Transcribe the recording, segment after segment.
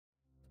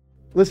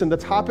Listen, the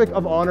topic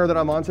of honor that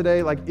I'm on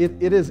today, like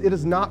it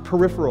is not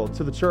peripheral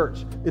to the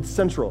church. It's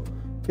central,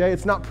 okay?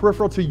 It's not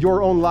peripheral to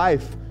your own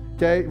life,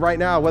 okay? Right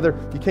now, whether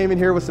you came in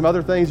here with some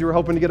other things you were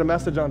hoping to get a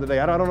message on today,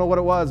 I don't know what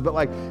it was, but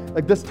like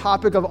this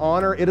topic of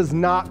honor, it is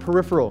not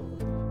peripheral.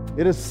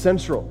 It is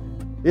central.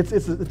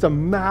 It's a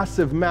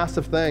massive,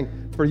 massive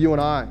thing for you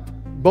and I.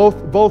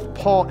 Both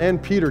Paul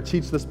and Peter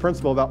teach this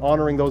principle about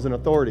honoring those in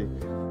authority.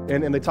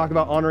 And they talk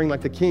about honoring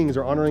like the kings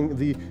or honoring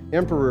the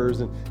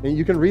emperors. And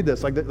you can read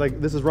this. Like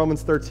this is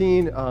Romans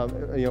 13.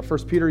 1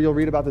 Peter, you'll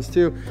read about this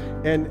too.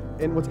 And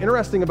what's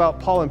interesting about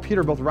Paul and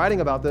Peter both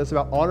writing about this,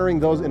 about honoring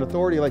those in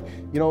authority, like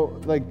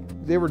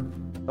they were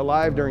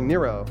alive during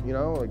Nero,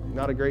 like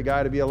not a great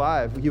guy to be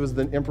alive. He was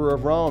the emperor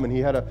of Rome, and he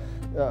had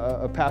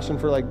a passion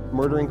for like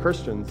murdering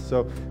Christians.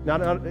 So not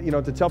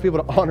to tell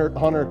people to honor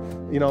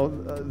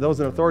those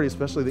in authority,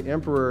 especially the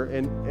emperor.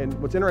 And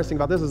what's interesting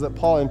about this is that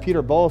Paul and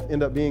Peter both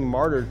end up being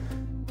martyred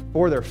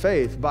for their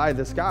faith by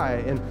this guy.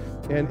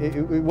 And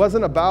it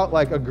wasn't about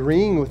like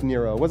agreeing with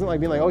Nero. It wasn't like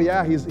being like, oh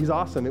yeah, he's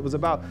awesome. It was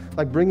about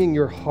like bringing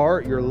your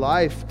heart, your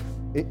life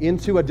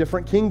into a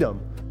different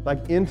kingdom,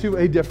 like into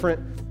a different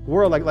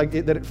world,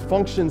 that it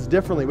functions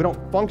differently. We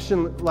don't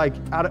function like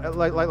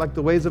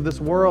the ways of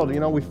this world.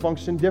 We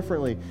function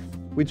differently.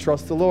 We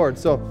trust the Lord.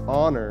 So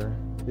honor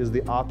is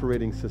the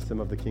operating system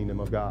of the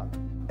kingdom of God.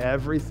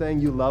 Everything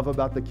you love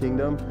about the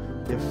kingdom,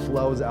 it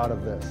flows out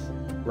of this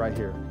right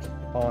here.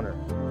 Honor.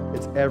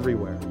 It's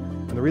everywhere.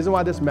 And the reason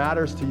why this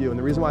matters to you, and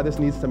the reason why this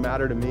needs to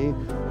matter to me,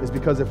 is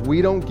because if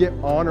we don't get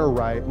honor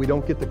right, we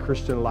don't get the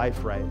Christian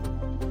life right.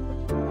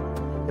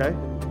 Okay?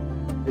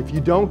 If you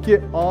don't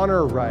get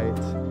honor right,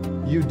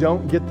 you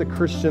don't get the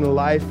Christian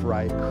life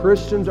right.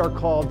 Christians are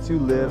called to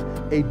live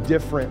a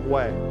different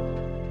way.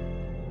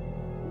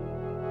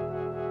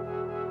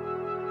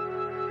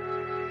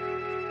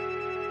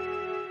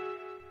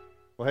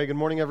 Well, hey, good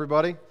morning,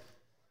 everybody.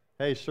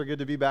 Hey, sure good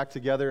to be back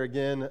together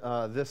again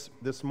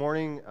this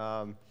morning.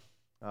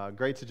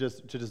 Great to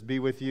just be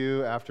with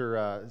you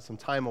after some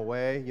time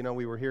away.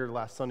 We were here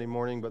last Sunday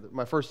morning, but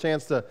my first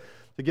chance to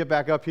get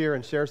back up here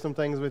and share some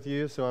things with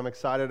you. So I'm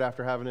excited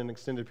after having an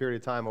extended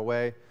period of time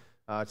away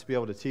to be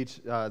able to teach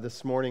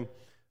this morning.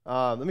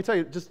 Let me tell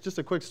you just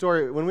a quick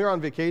story. When we were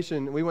on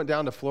vacation, we went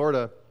down to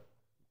Florida,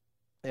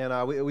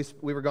 and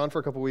we were gone for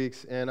a couple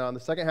weeks. And on the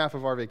second half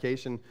of our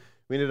vacation,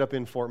 we ended up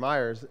in Fort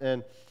Myers.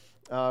 And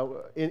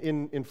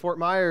in Fort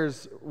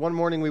Myers, one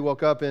morning we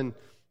woke up, and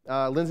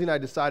Lindsay and I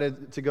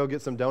decided to go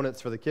get some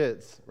donuts for the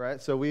kids.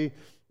 Right? So we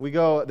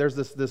go. There's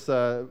this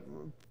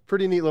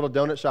pretty neat little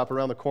donut shop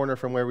around the corner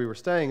from where we were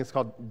staying. It's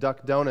called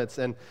Duck Donuts,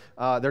 and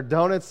their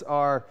donuts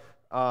are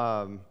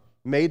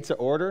made to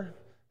order,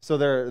 so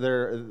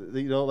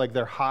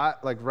they're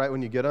hot like right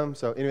when you get them.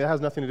 So anyway, it has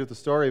nothing to do with the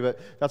story, but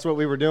that's what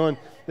we were doing.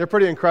 They're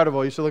pretty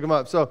incredible. You should look them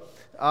up. So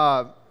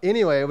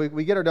anyway,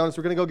 we get our donuts.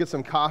 We're gonna go get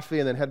some coffee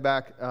and then head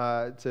back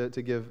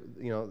to give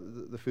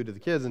the food to the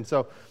kids. And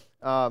so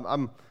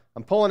I'm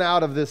pulling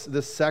out of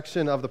this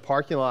section of the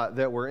parking lot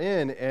that we're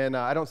in, and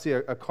I don't see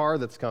a car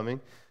that's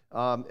coming.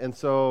 And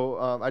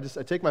so I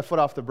take my foot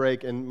off the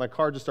brake, and my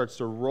car just starts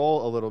to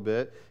roll a little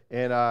bit.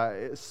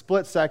 And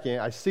split second,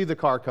 I see the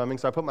car coming,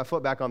 so I put my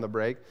foot back on the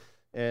brake.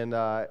 And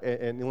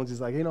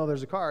Lindsay's like,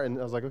 there's a car. And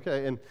I was like,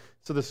 okay. And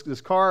so this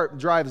car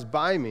drives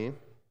by me,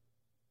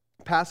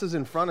 passes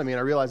in front of me, and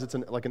I realize it's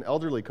like an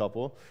elderly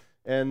couple.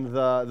 And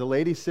the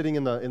lady sitting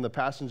in the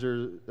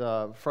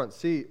passenger front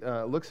seat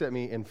looks at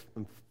me and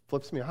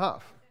flips me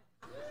off.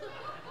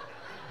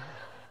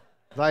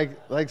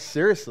 Like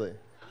seriously.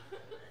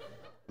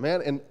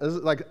 Man, and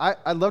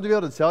I'd love to be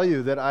able to tell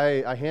you that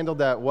I handled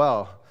that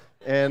well,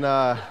 and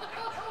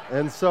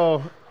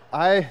so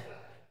I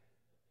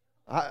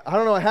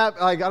don't know what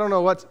happened. I don't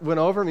know what went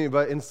over me,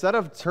 but instead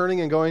of turning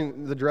and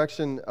going the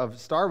direction of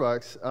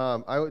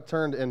Starbucks, I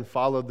turned and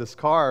followed this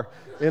car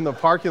in the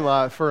parking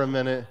lot for a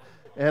minute,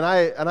 and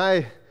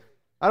I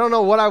don't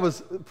know what I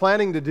was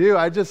planning to do.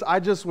 I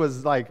just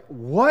was like,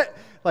 what?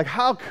 Like,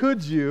 how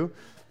could you?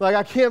 Like,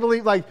 I can't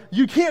believe,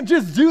 you can't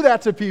just do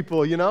that to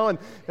people, and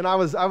I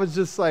was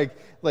just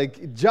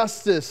like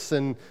justice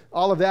and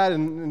all of that,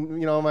 and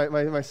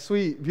my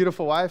sweet,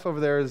 beautiful wife over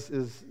there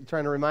is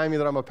trying to remind me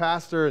that I'm a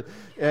pastor,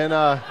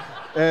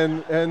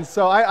 and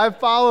so I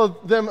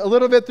followed them a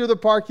little bit through the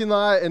parking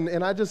lot,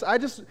 and I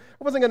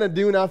wasn't gonna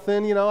do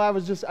nothing, I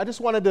just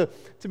wanted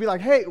to be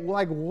like, hey,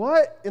 like,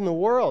 what in the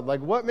world?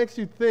 Like, what makes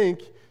you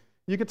think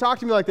you could talk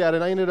to me like that?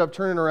 And I ended up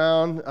turning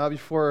around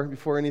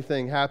before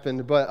anything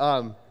happened,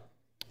 but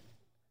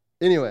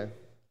anyway,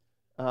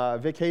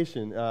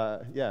 vacation,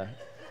 yeah.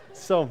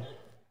 So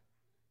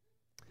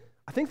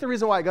I think the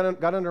reason why it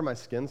got under my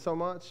skin so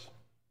much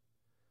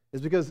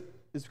is because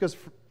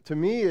to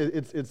me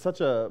it's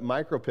such a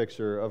micro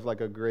picture of like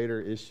a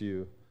greater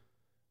issue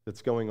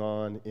that's going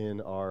on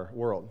in our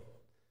world.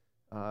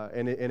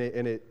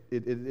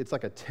 It's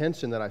like a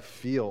tension that I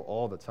feel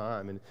all the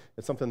time, and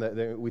it's something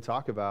that we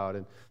talk about,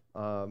 and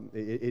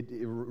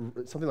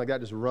something like that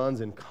just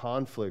runs in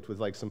conflict with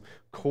like some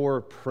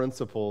core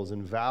principles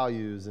and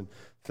values and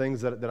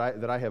things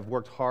that I have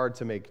worked hard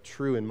to make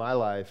true in my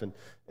life, and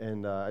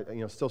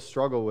still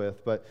struggle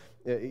with. But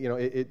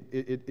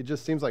it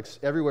just seems like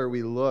everywhere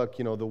we look,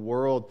 the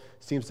world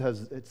seems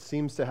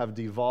to have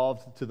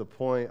devolved to the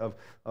point of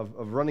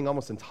running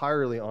almost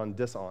entirely on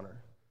dishonor.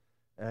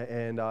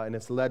 And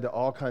it's led to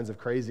all kinds of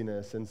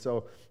craziness. And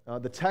so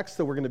the text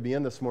that we're going to be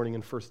in this morning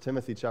in 1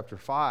 Timothy chapter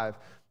 5,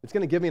 it's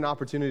going to give me an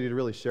opportunity to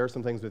really share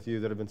some things with you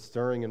that have been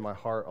stirring in my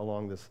heart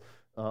along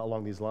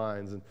these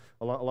lines, and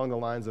along the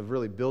lines of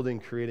really building,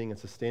 creating, and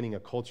sustaining a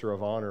culture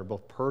of honor,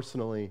 both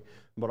personally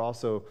but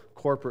also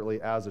corporately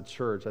as a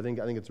church. I think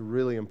it's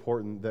really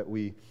important that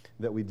we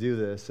do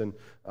this. And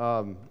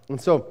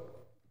so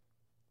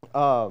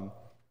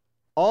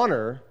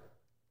honor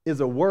is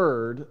a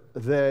word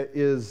that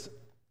is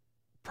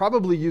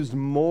probably used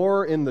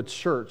more in the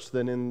church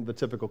than in the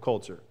typical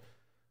culture,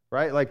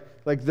 right?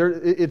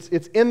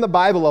 It's in the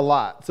Bible a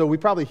lot. So we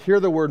probably hear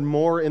the word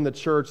more in the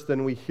church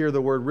than we hear the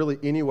word really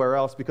anywhere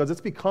else, because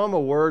it's become a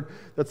word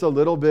that's a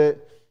little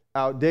bit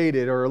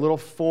outdated or a little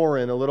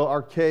foreign, a little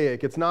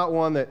archaic. It's not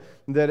one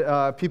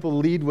that people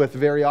lead with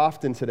very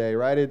often today,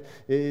 right?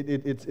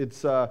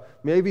 It's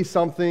maybe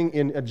something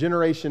in a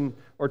generation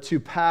or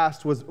two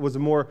past was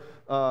more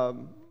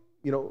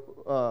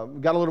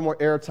got a little more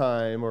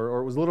airtime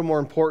or was a little more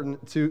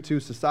important to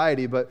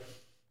society. But,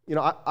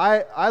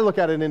 I look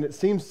at it and it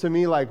seems to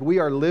me like we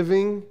are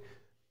living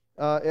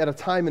at a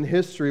time in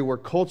history where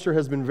culture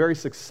has been very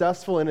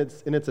successful in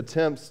its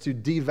attempts to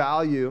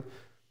devalue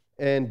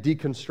and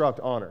deconstruct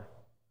honor.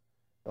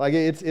 Like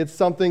it's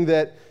something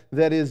that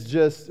is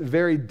just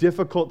very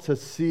difficult to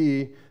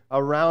see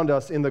around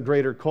us in the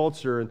greater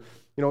culture. And,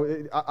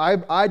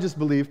 I just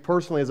believe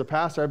personally as a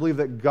pastor, I believe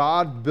that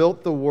God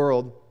built the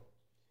world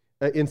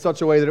in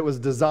such a way that it was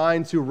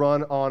designed to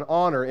run on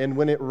honor. And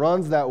when it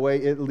runs that way,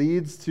 it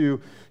leads to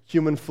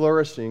human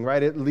flourishing,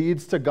 right? It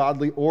leads to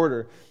godly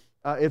order.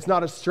 It's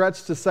not a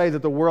stretch to say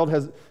that the world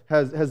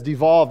has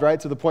devolved, right,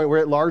 to the point where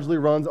it largely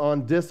runs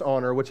on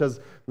dishonor, which has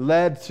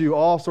led to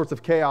all sorts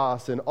of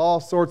chaos and all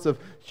sorts of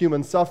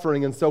human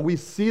suffering. And so we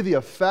see the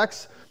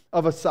effects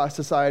of a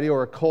society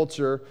or a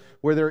culture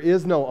where there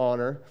is no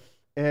honor.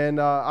 And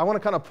I want to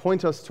kind of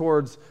point us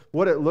towards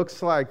what it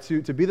looks like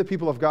to be the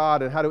people of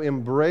God and how to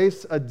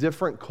embrace a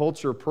different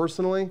culture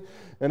personally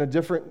and a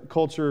different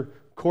culture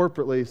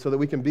corporately so that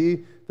we can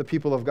be the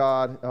people of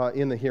God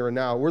in the here and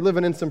now. We're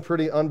living in some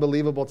pretty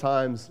unbelievable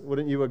times,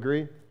 wouldn't you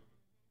agree?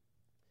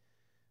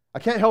 I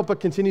can't help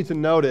but continue to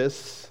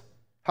notice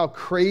how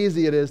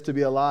crazy it is to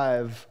be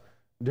alive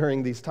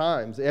during these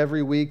times.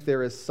 Every week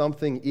there is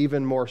something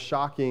even more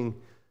shocking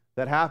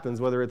that happens,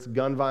 whether it's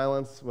gun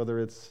violence, whether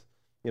it's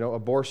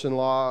abortion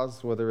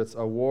laws, whether it's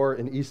a war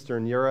in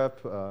Eastern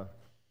Europe,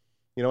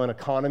 an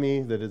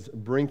economy that is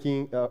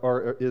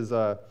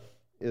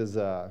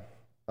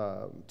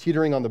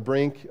teetering on the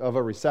brink of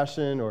a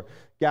recession, or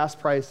gas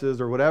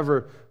prices, or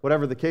whatever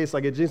the case.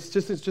 Like it just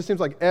seems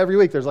like every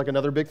week there's like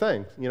another big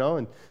thing,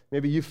 and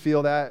maybe you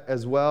feel that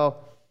as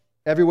well.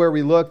 Everywhere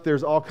we look,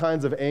 there's all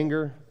kinds of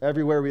anger.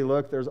 Everywhere we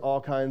look, there's all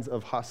kinds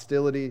of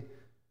hostility.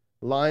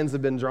 Lines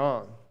have been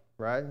drawn,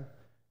 right?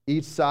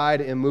 Each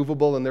side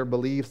immovable in their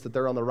beliefs that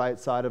they're on the right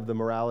side of the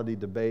morality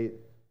debate.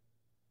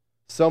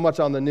 So much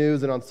on the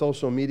news and on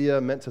social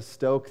media meant to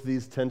stoke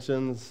these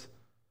tensions.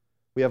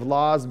 We have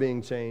laws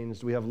being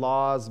changed. We have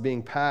laws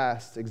being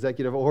passed,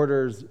 executive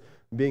orders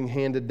being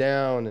handed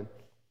down. And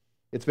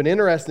it's been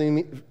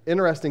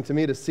interesting to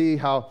me to see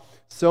how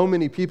so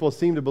many people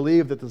seem to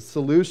believe that the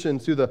solution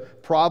to the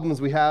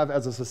problems we have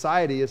as a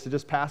society is to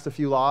just pass a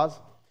few laws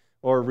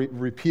or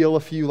repeal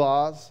a few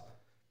laws.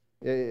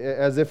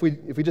 As if we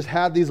just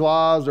had these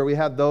laws or we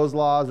had those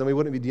laws, then we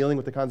wouldn't be dealing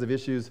with the kinds of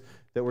issues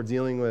that we're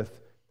dealing with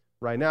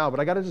right now. But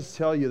I got to just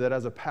tell you that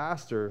as a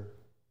pastor,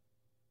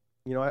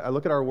 I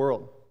look at our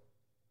world.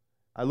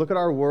 I look at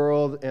our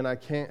world and I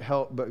can't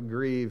help but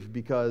grieve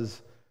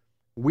because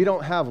we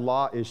don't have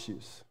law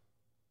issues.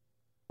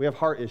 We have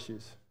heart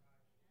issues.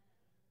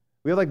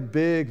 We have like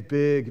big,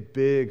 big,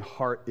 big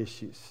heart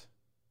issues.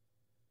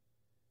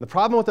 The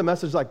problem with a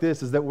message like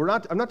this is that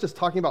I'm not just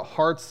talking about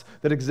hearts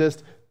that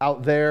exist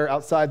out there,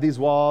 outside these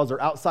walls,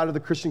 or outside of the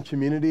Christian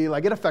community.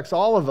 Like it affects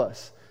all of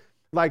us.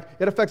 Like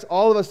it affects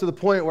all of us to the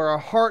point where our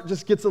heart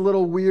just gets a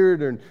little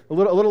weird and a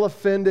little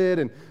offended,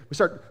 and we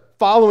start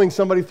following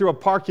somebody through a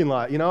parking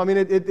lot.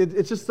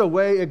 It's just the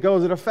way it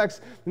goes. It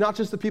affects not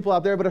just the people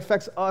out there, but it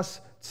affects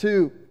us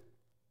too.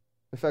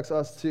 It affects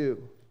us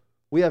too.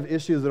 We have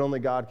issues that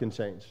only God can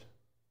change.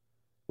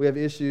 We have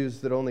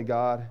issues that only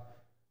God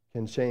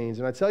can change.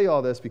 And I tell you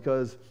all this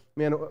because,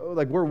 man,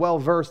 like we're well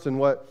versed in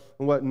what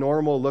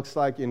normal looks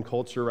like in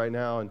culture right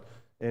now.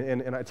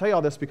 And I tell you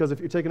all this because if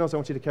you're taking notes, I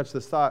want you to catch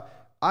this thought.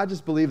 I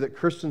just believe that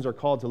Christians are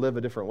called to live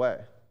a different way.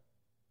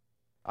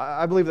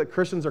 I believe that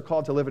Christians are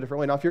called to live a different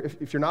way. Now,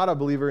 if you're not a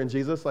believer in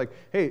Jesus, like,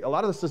 hey, a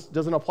lot of this just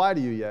doesn't apply to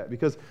you yet,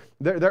 because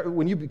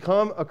when you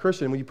become a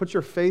Christian, when you put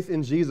your faith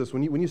in Jesus,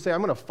 when you say, I'm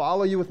going to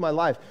follow you with my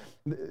life,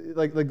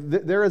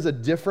 there is a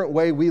different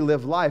way we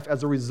live life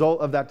as a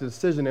result of that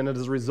decision and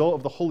as a result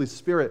of the Holy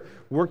Spirit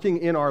working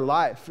in our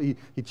life. He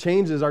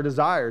changes our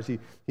desires.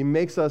 He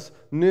makes us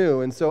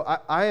new. And so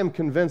I am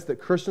convinced that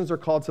Christians are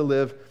called to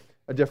live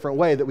a different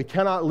way, that we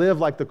cannot live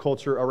like the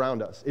culture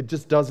around us. It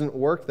just doesn't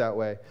work that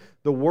way.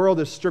 The world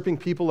is stripping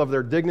people of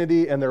their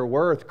dignity and their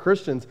worth.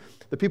 Christians,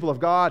 the people of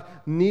God,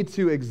 need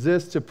to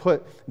exist to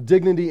put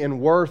dignity and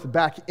worth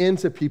back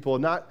into people,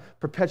 not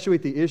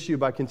perpetuate the issue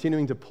by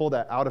continuing to pull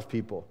that out of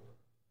people.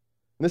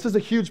 And this is a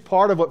huge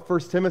part of what 1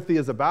 Timothy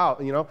is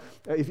about.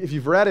 If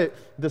you've read it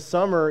this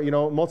summer,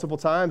 multiple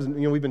times,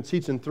 and we've been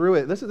teaching through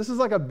it. This is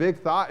like a big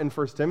thought in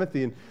 1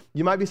 Timothy, and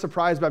you might be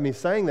surprised by me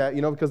saying that,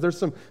 because there's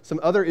some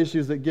other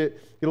issues that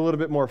get a little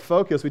bit more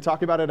focused. We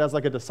talk about it as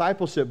like a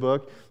discipleship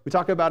book. We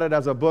talk about it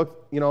as a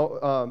book,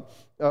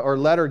 or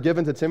letter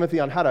given to Timothy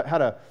on how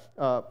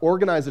to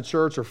organize a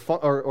church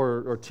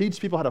or teach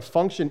people how to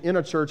function in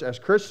a church as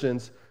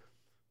Christians.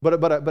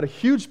 But a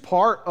huge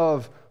part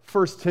of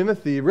 1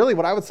 Timothy, really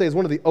what I would say is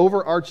one of the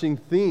overarching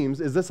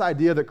themes, is this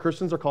idea that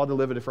Christians are called to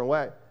live a different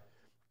way.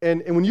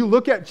 And when you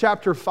look at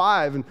chapter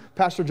 5, and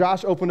Pastor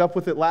Josh opened up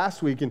with it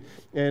last week, and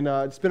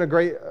it's been a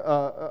great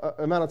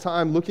amount of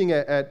time looking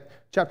at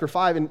chapter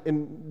 5,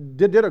 and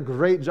did a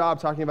great job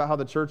talking about how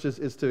the church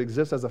is to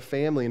exist as a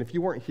family. And if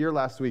you weren't here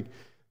last week,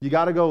 you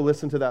got to go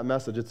listen to that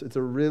message. It's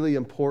a really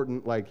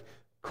important,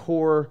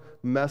 core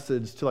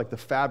message to, the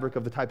fabric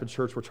of the type of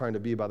church we're trying to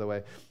be, by the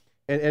way.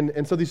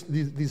 And so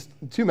these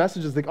two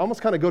messages, they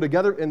almost kind of go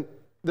together, and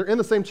they're in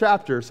the same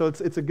chapter, so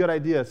it's a good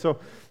idea. So,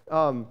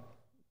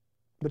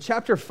 but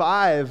chapter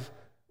 5,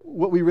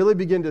 what we really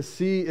begin to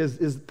see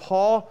is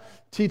Paul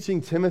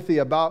teaching Timothy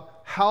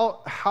about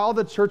how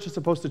the church is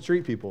supposed to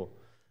treat people,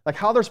 like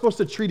how they're supposed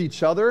to treat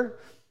each other,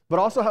 but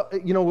also how,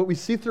 what we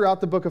see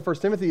throughout the book of 1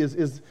 Timothy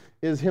is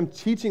him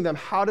teaching them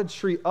how to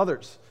treat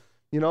others.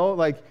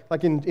 Like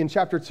in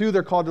chapter 2,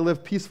 they're called to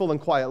live peaceful and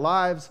quiet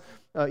lives.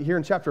 Here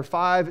in chapter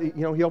 5,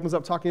 he opens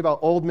up talking about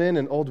old men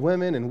and old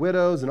women and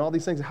widows and all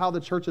these things, how the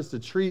church is to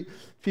treat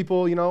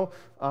people,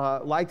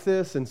 like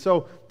this. And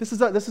so this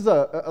is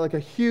a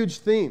huge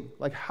theme,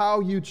 like how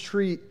you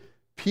treat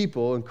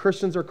people, and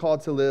Christians are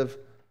called to live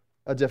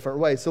a different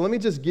way. So let me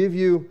just give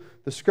you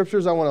the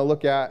scriptures I want to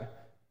look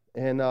at,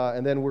 and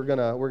then we're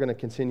gonna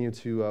continue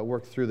to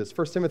work through this.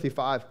 1 Timothy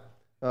 5,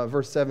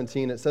 verse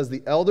 17, it says,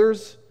 "The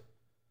elders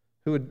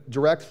who would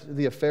direct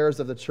the affairs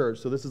of the church."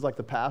 So this is like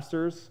the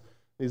pastors.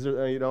 These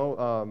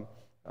are,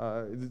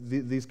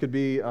 these could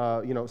be,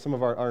 some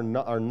of our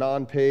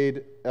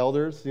non-paid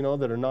elders,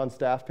 that are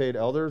non-staff paid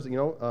elders,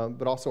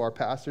 but also our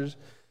pastors.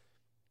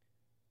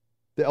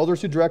 "The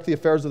elders who direct the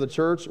affairs of the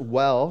church,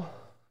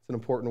 it's an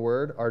important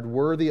word, are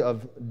worthy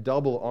of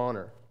double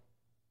honor,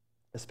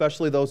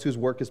 especially those whose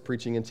work is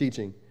preaching and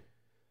teaching.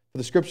 For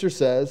the scripture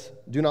says,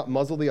 'Do not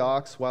muzzle the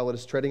ox while it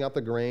is treading out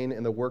the grain,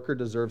 and the worker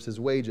deserves his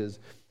wages.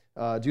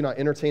 Do not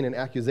entertain an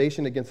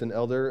accusation against an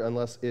elder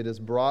unless it is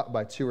brought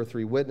by 2 or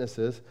 3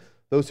 witnesses.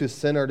 Those who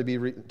sin are to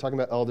be,'" talking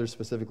about elders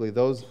specifically,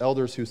 "those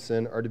elders who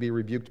sin are to be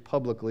rebuked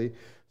publicly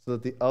so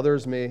that the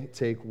others may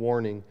take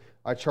warning.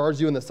 I charge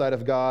you in the sight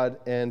of God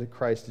and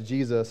Christ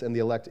Jesus and the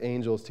elect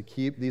angels to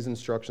keep these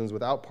instructions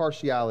without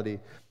partiality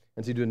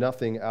and to do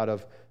nothing out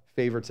of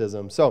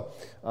favoritism." So,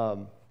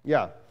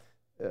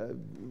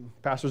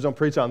 pastors don't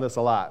preach on this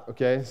a lot,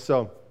 okay?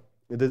 So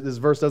this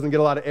verse doesn't get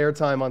a lot of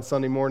airtime on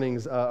Sunday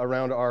mornings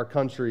around our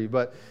country,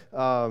 but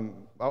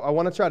I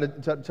want to try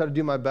to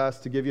do my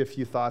best to give you a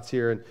few thoughts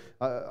here. And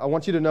I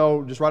want you to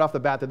know just right off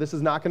the bat that this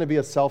is not going to be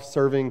a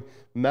self-serving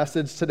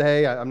message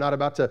today. I'm not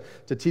about to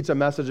teach a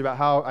message about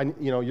how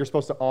you're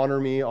supposed to honor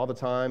me all the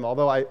time.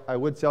 Although I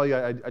would tell you,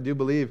 I do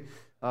believe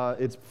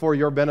it's for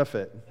your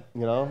benefit.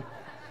 And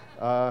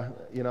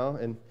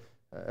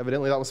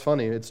evidently that was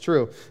funny. It's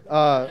true.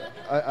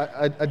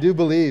 I do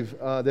believe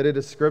that it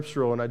is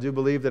scriptural, and I do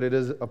believe that it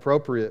is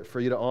appropriate for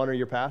you to honor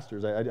your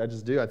pastors. I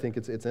just do. I think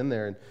it's in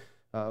there. And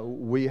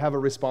we have a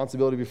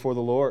responsibility before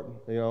the Lord,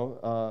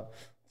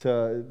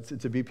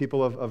 to be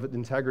people of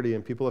integrity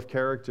and people of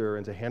character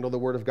and to handle the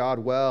Word of God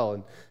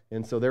well.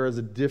 And so there is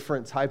a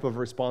different type of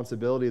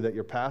responsibility that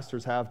your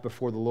pastors have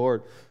before the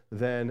Lord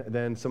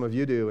than some of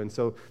you do. And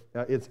so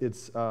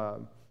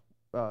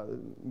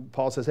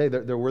Paul says, hey,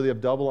 they're worthy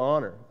of double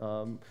honor.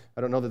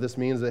 I don't know that this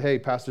means that, hey,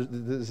 pastors,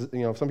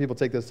 some people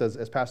take this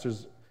as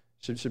pastors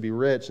should be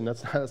rich, and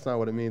that's not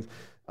what it means.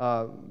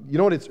 You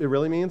know what it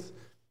really means?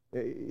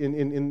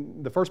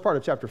 In the first part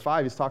of chapter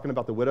 5, he's talking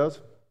about the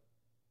widows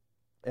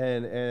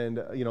and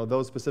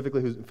those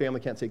specifically whose family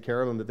can't take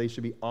care of them, that they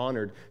should be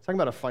honored. He's talking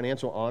about a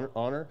financial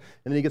honor.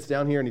 And then he gets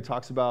down here and he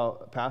talks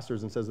about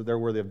pastors and says that they're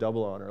worthy of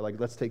double honor. Like,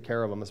 let's take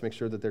care of them. Let's make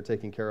sure that they're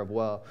taken care of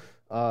well.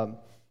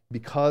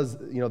 Because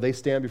they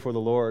stand before the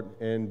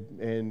Lord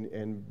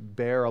and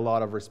bear a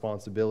lot of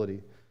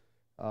responsibility.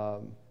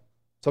 So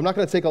I'm not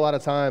going to take a lot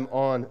of time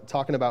on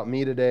talking about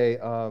me today.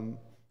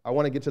 I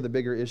want to get to the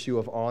bigger issue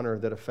of honor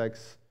that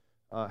affects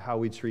how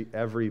we treat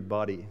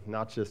everybody,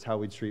 not just how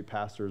we treat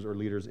pastors or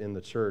leaders in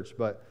the church.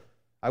 But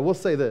I will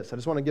say this. I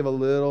just want to give a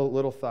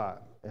little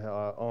thought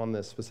on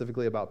this,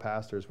 specifically about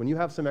pastors. When you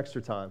have some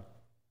extra time,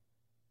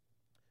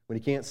 when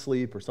you can't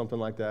sleep or something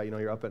like that,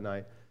 you're up at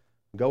night,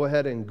 go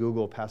ahead and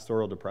Google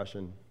pastoral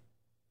depression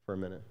for a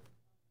minute.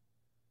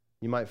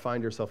 You might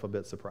find yourself a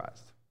bit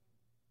surprised.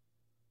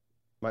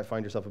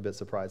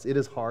 It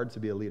is hard to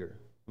be a leader.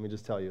 Let me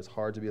just tell you, it's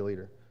hard to be a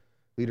leader.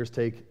 Leaders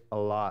take a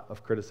lot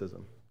of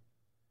criticism.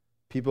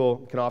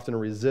 People can often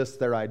resist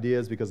their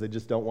ideas because they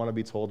just don't want to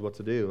be told what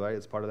to do, right?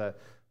 It's part of that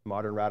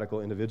modern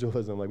radical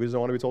individualism. Like, we just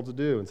don't want to be told to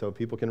do, and so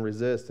people can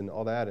resist and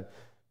all that. And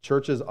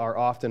churches are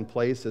often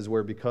places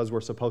where, because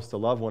we're supposed to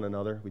love one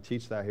another, we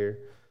teach that here,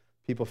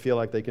 people feel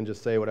like they can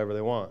just say whatever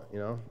they want,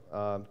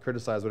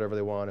 criticize whatever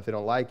they want. If they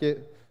don't like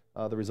it,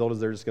 the result is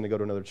they're just going to go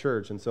to another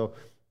church. And so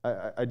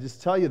I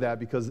just tell you that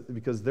because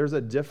there's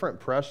a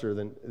different pressure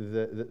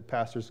that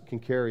pastors can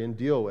carry and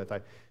deal with.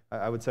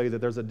 I would tell you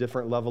that there's a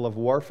different level of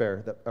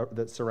warfare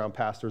that surround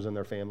pastors and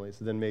their families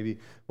than maybe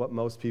what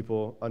most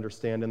people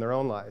understand in their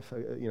own life.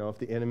 If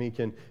the enemy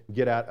can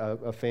get at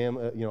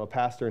a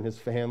pastor and his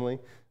family,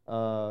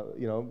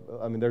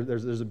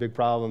 there's a big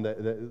problem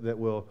that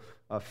will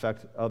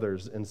affect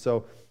others. And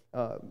so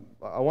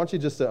I want you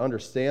just to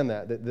understand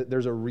that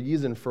there's a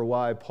reason for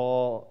why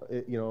Paul,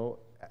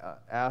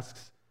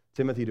 asks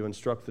Timothy to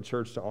instruct the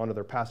church to honor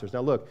their pastors. Now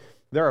look,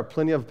 there are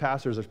plenty of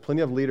pastors, there's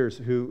plenty of leaders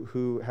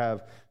who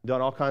have done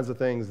all kinds of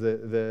things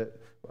that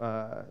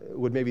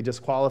would maybe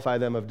disqualify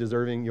them of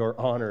deserving your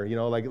honor.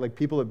 Like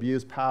people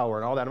abuse power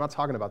and all that. I'm not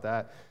talking about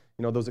that,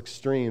 those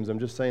extremes. I'm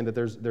just saying that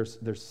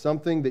there's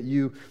something that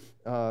you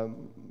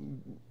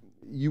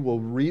will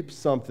reap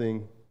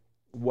something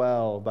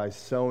well by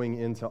sowing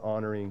into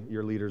honoring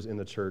your leaders in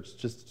the church.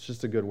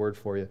 Just a good word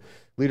for you.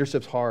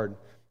 Leadership's hard.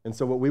 And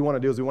so what we want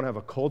to do is we want to have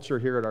a culture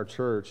here at our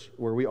church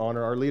where we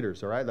honor our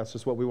leaders, all right? That's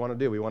just what we want to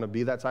do. We want to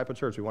be that type of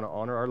church. We want to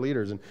honor our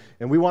leaders. And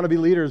we want to be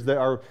leaders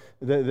that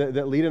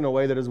lead in a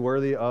way that is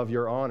worthy of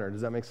your honor.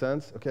 Does that make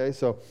sense? Okay,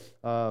 so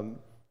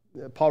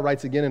Paul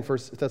writes again in 1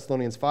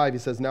 Thessalonians 5. He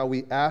says, "Now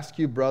we ask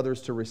you,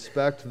 brothers, to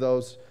respect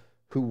those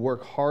who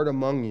work hard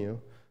among you,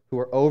 who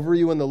are over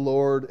you in the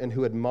Lord and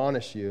who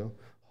admonish you.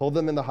 Hold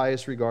them in the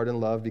highest regard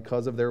and love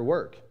because of their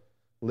work.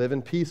 Live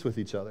in peace with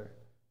each other."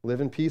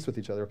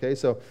 Okay?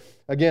 So,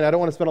 again, I don't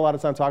want to spend a lot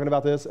of time talking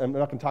about this. I'm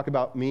not going to talk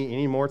about me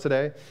anymore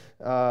today.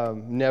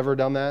 Never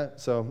done that.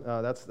 So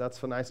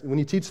that's nice. When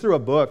you teach through a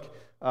book,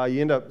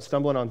 you end up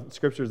stumbling on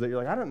scriptures that you're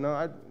like, I don't know.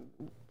 I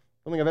don't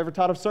think I've ever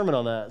taught a sermon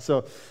on that.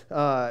 So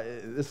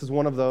this is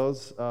one of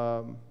those.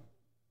 I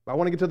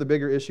want to get to the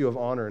bigger issue of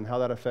honor and how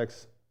that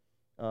affects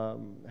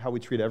how we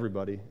treat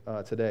everybody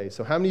today.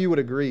 So how many of you would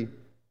agree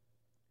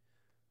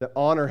that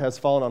honor has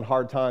fallen on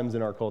hard times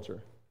in our culture?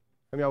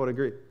 How many of y'all would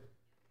agree?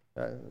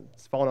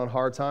 It's fallen on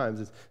hard times.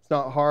 It's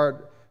not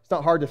hard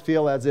to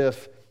feel as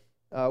if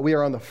we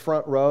are on the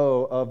front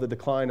row of the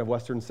decline of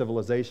Western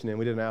civilization and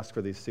we didn't ask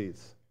for these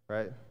seats,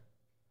 right?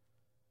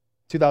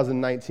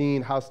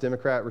 2019, House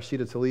Democrat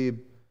Rashida Tlaib,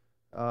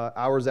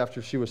 hours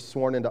after she was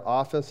sworn into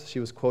office, she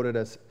was quoted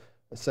as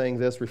saying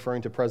this,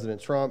 referring to President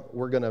Trump: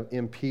 "We're going to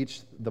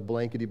impeach the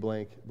blankety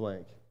blank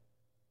blank."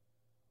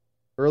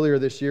 Earlier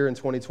this year in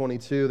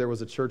 2022, there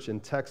was a church in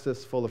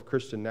Texas full of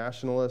Christian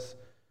nationalists.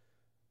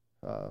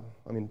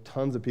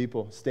 Tons of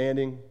people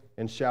standing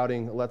and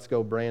shouting, "Let's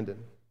go, Brandon.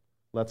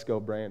 Let's go,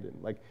 Brandon."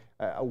 Like,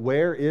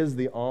 where is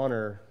the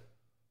honor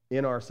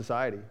in our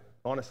society,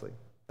 honestly?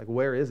 Like,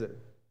 where is it?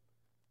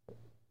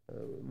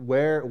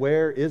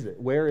 Where is it?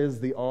 Where is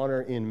the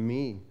honor in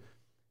me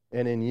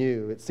and in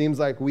you? It seems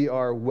like we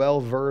are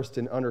well-versed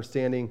in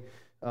understanding,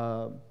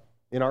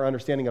 in our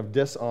understanding of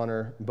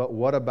dishonor, but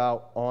what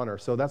about honor?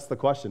 So that's the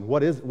question.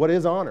 What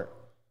is honor?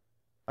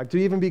 Like, to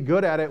even be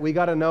good at it, we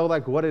got to know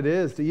what it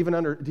is. To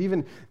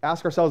even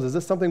ask ourselves, is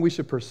this something we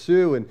should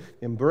pursue and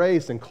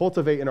embrace and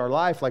cultivate in our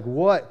life? Like,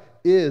 what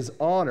is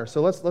honor?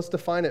 So let's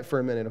define it for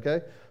a minute,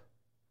 okay?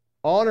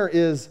 Honor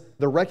is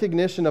the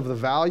recognition of the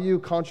value,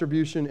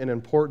 contribution, and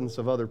importance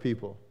of other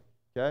people,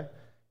 okay?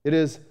 It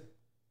is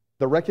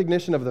the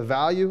recognition of the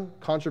value,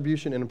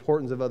 contribution, and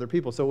importance of other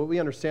people. So what we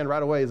understand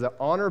right away is that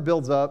honor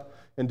builds up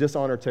and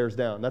dishonor tears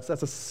down. That's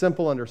a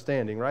simple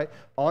understanding, right?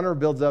 Honor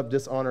builds up,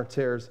 dishonor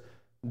tears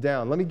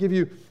down. Let me give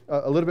you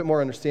a little bit more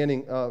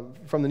understanding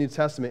from the New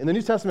Testament. In the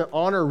New Testament,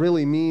 honor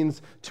really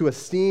means to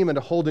esteem and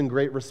to hold in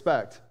great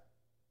respect,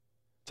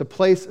 to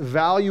place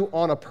value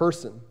on a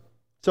person.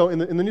 So in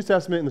the New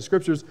Testament, in the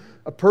Scriptures,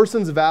 a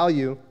person's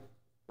value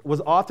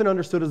was often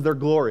understood as their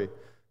glory.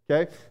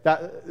 Okay,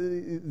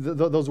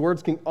 those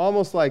words can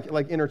almost like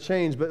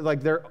interchange, but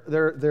like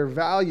their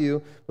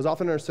value was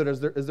often understood as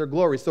their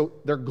glory. So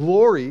their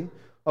glory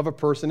of a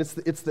person, it's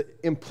the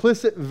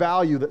implicit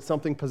value that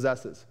something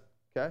possesses.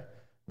 Okay.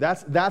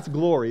 That's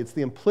glory. It's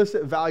the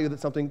implicit value that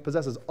something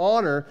possesses.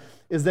 Honor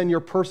is then your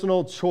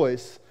personal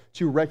choice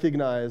to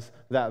recognize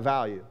that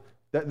value.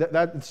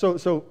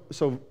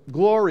 So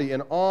glory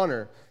and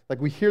honor, Like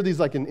we hear these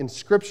like in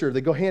Scripture,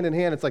 they go hand in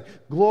hand. It's like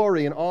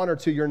glory and honor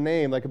to your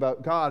name, like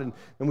about God.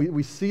 And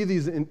we see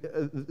these,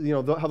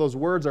 how those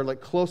words are like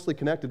closely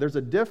connected. There's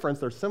a difference.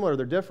 They're similar.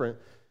 They're different.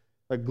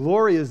 Like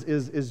glory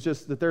is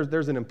just that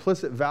there's an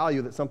implicit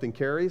value that something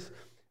carries.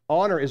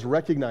 Honor is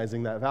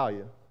recognizing that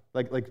value,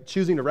 like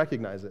choosing to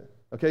recognize it.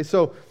 Okay,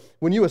 so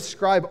when you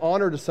ascribe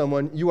honor to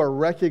someone, you are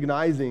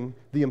recognizing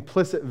the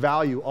implicit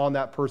value on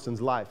that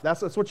person's life.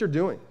 That's what you're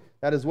doing.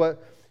 That is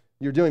what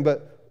you're doing.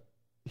 But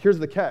here's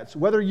the catch.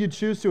 Whether you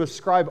choose to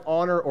ascribe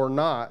honor or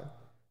not,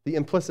 the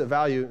implicit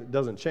value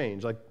doesn't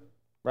change. Like,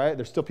 right?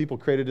 There's still people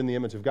created in the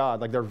image of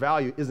God. Like their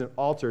value isn't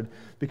altered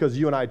because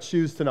you and I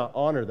choose to not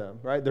honor them,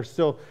 right? They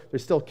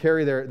still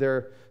carry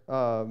their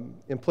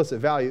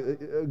implicit value.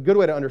 A good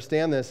way to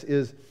understand this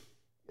is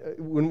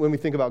when we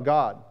think about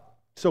God.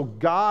 So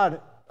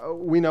God,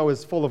 we know,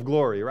 is full of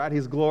glory, right?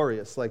 He's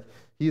glorious. Like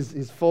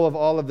he's full of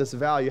all of this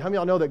value. How many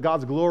of y'all know that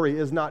God's glory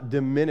is not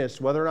diminished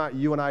whether or not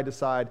you and I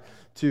decide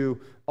to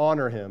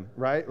honor him,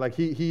 right? Like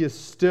he is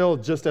still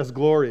just as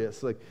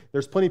glorious. Like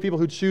there's plenty of people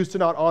who choose to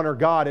not honor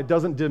God. It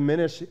doesn't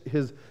diminish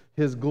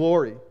his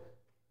glory.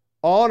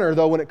 Honor,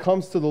 though, when it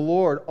comes to the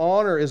Lord,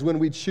 honor is when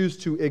we choose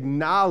to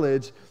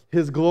acknowledge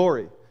his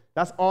glory.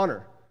 That's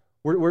honor.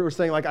 We're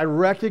saying, like, I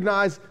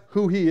recognize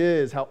who he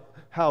is,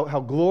 how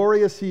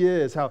glorious he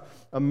is, how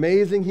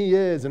amazing he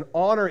is. And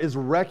honor is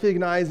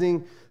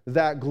recognizing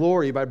that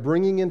glory by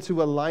bringing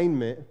into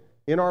alignment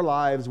in our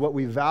lives what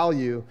we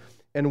value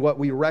and what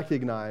we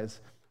recognize.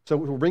 So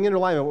we're bringing into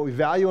alignment what we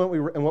value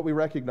and what we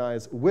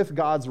recognize with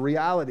God's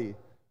reality.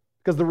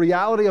 Because the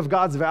reality of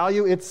God's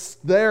value, it's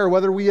there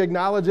whether we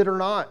acknowledge it or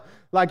not.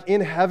 Like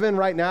in heaven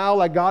right now,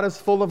 like God is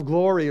full of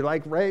glory,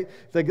 like, right?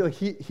 Like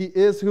he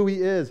is who he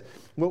is.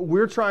 What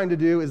we're trying to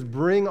do is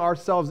bring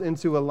ourselves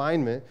into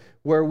alignment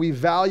where we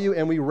value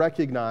and we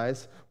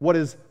recognize what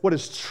is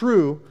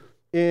true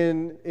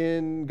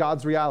in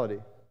God's reality,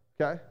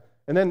 okay?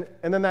 And then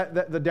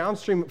the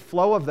downstream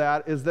flow of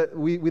that is that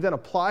we then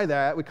apply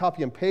that, we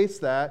copy and paste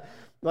that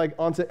like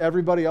onto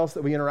everybody else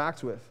that we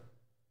interact with,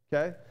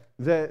 okay?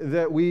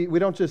 That we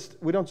don't just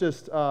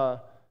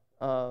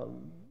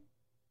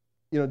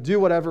do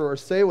whatever or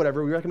say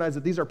whatever. We recognize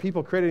that these are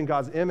people created in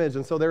God's image,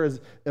 and so there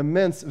is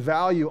immense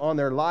value on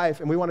their life,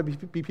 and we want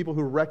to be people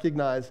who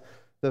recognize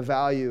the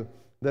value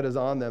that is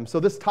on them. So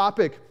this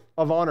topic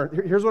of honor,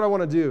 here's what I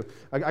want to do.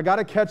 I got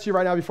to catch you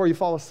right now before you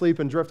fall asleep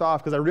and drift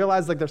off, because I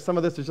realize like there's some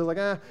of this that's just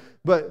like,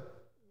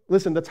 but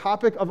listen, the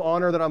topic of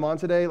honor that I'm on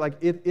today, like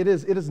it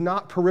is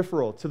not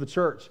peripheral to the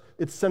church.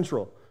 It's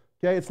central,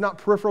 okay? It's not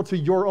peripheral to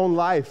your own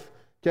life.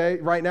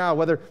 Okay, right now,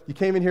 whether you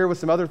came in here with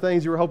some other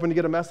things you were hoping to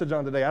get a message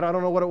on today, I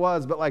don't know what it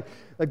was, but like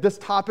this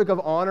topic of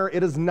honor,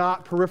 it is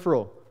not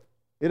peripheral.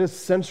 It is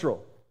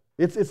central.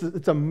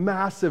 It's a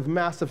massive,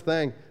 massive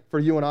thing for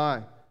you and I.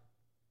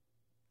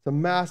 It's a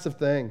massive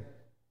thing.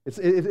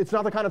 It's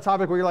not the kind of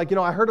topic where you're like,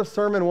 I heard a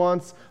sermon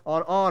once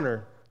on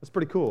honor. That's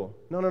pretty cool.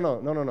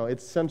 No.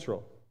 It's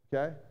central,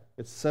 okay?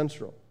 It's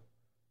central.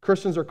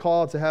 Christians are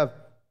called to have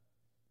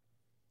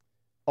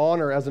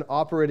honor as an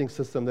operating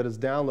system that is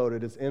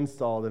downloaded, it's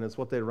installed, and it's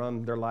what they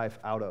run their life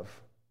out of,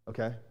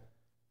 okay? If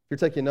you're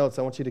taking notes,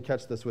 I want you to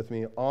catch this with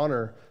me.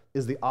 Honor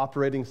is the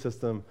operating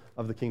system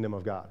of the kingdom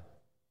of God.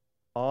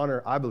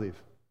 Honor, I believe,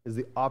 is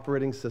the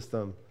operating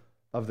system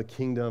of the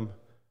kingdom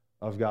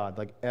of God.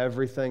 Like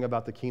everything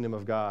about the kingdom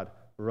of God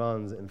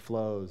runs and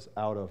flows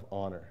out of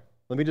honor.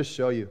 Let me just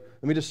show you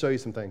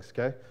some things,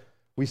 okay?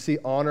 We see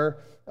honor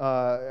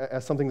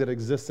as something that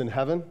exists in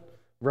heaven.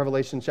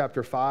 Revelation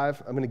chapter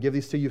 5. I'm going to give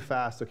these to you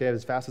fast, okay,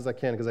 as fast as I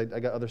can because I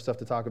got other stuff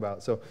to talk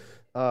about. So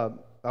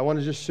I want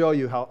to just show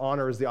you how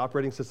honor is the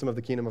operating system of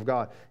the kingdom of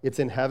God. It's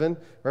in heaven.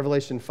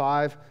 Revelation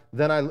 5.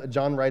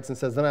 John writes and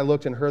says, Then I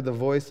looked and heard the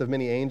voice of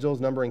many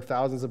angels, numbering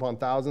thousands upon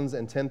thousands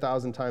and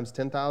 10,000 times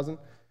 10,000.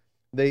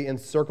 They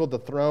encircled the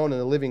throne and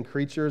the living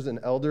creatures and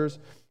elders.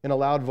 In a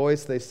loud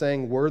voice they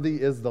sang,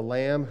 Worthy is the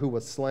Lamb who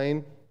was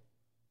slain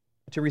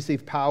to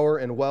receive power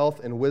and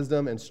wealth and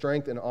wisdom and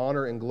strength and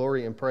honor and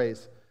glory and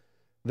praise.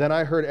 Then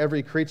I heard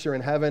every creature in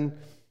heaven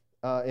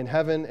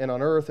and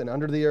on earth and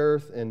under the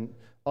earth and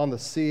on the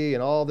sea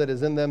and all that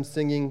is in them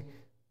singing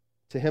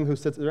to him who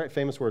sits, right,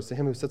 famous words, to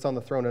him who sits on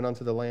the throne and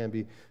unto the Lamb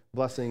be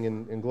blessing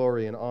and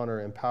glory and honor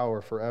and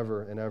power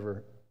forever and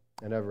ever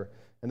and ever.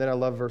 And then I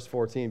love verse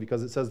 14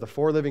 because it says the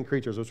four living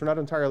creatures, which we're not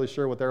entirely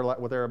sure what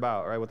they're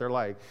about, right, what they're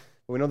like.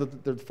 We know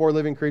that there are four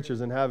living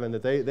creatures in heaven,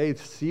 that they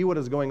see what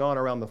is going on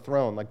around the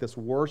throne, like this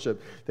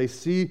worship. They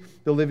see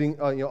the living,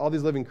 all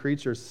these living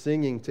creatures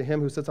singing to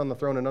him who sits on the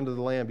throne and under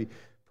the Lamb be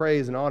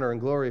praise and honor and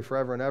glory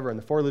forever and ever. And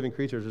the four living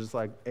creatures are just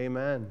like,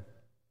 amen,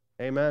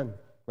 amen,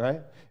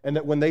 right? And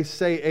that when they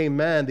say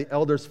amen, the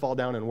elders fall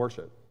down and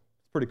worship.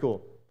 It's pretty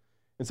cool.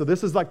 And so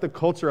this is like the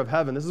culture of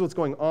heaven. This is what's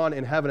going on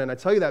in heaven. And I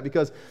tell you that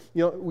because,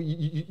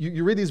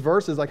 you read these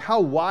verses, like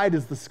how wide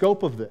is the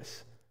scope of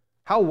this?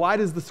 How wide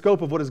is the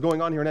scope of what is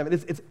going on here in heaven?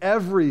 It's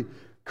every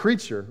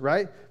creature,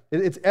 right?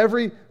 It's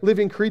every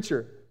living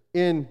creature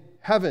in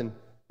heaven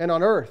and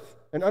on earth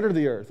and under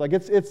the earth. Like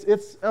it's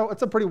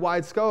a pretty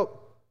wide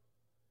scope.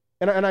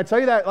 And I tell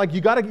you that, like, you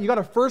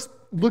gotta first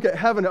look at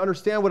heaven to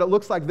understand what it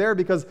looks like there,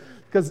 because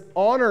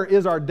honor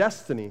is our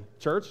destiny,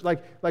 church.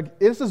 Like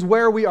this is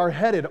where we are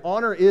headed.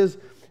 Honor is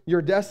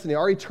your destiny.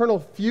 Our eternal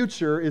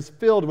future is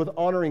filled with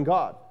honoring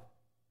God.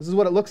 This is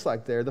what it looks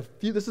like there.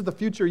 This is the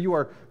future you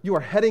are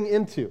heading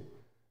into.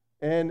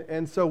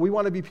 And so we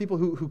want to be people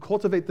who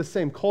cultivate the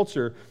same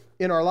culture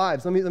in our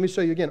lives. Let me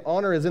show you again.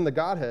 Honor is in the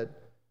Godhead.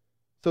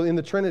 So in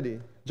the Trinity,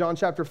 John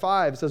chapter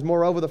 5 says,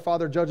 moreover, the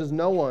Father judges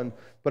no one,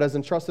 but has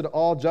entrusted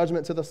all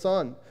judgment to the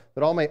Son,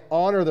 that all may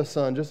honor the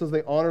Son, just as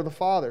they honor the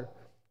Father.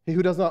 He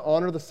who does not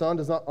honor the Son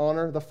does not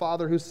honor the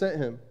Father who sent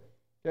him.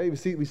 Okay,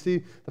 we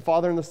see the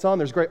Father and the Son.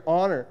 There's great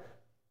honor.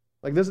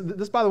 Like this,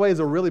 by the way, is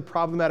a really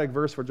problematic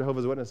verse for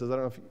Jehovah's Witnesses. I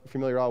don't know if you're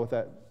familiar at all with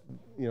that,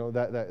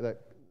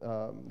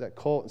 that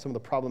cult and some of the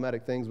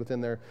problematic things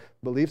within their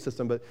belief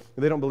system, but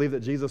they don't believe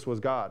that Jesus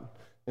was God.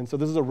 And so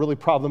this is a really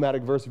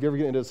problematic verse. If you ever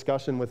get into a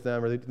discussion with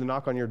them, or they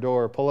knock on your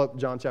door, pull up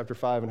John chapter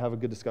 5 and have a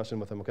good discussion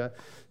with them, okay?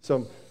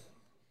 So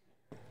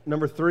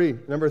number three,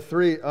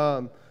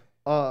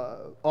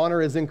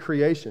 honor is in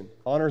creation.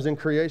 Honor is in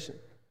creation.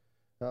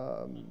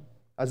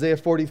 Isaiah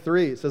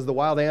 43, it says, the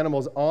wild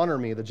animals honor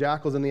me, the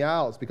jackals and the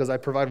owls, because I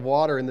provide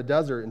water in the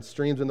desert and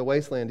streams in the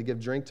wasteland to give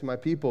drink to my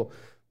people,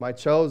 my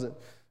chosen.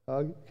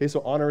 Okay,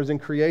 so honor is in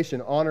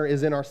creation. Honor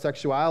is in our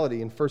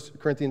sexuality. In 1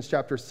 Corinthians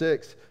chapter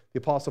 6, the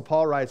Apostle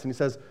Paul writes, and he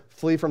says,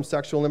 flee from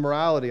sexual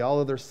immorality.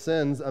 All other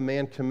sins a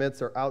man commits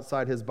are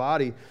outside his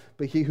body,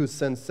 but he who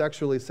sins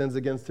sexually sins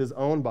against his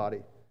own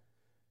body.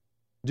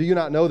 Do you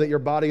not know that your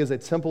body is a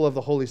temple of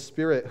the Holy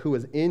Spirit who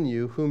is in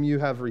you, whom you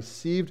have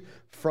received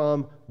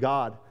from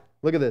God?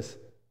 Look at this,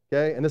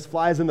 okay? And this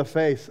flies in the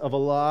face of a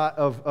lot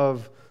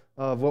of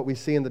what we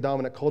see in the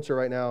dominant culture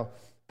right now.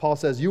 Paul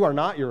says, you are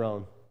not your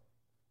own.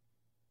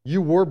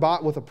 You were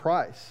bought with a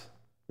price.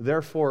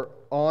 Therefore,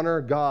 honor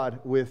God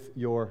with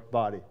your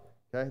body.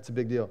 Okay, it's a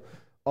big deal.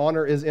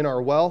 Honor is in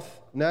our wealth.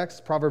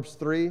 Next, Proverbs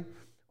 3,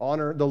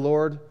 honor the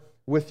Lord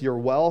with your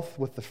wealth,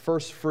 with the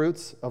first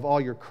fruits of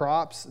all your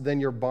crops. Then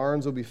your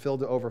barns will be filled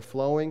to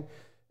overflowing,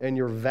 and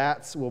your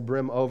vats will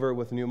brim over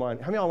with new wine.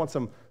 How many of y'all want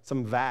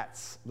some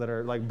vats that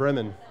are like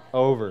brimming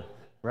over,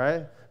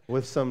 right?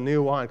 With some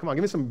new wine. Come on,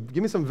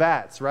 give me some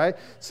vats, right?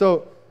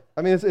 So,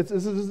 I mean, this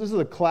is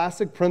a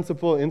classic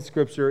principle in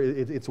Scripture.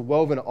 It's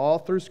woven all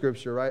through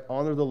Scripture, right?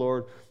 Honor the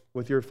Lord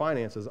with your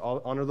finances.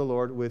 Honor the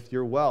Lord with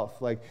your wealth.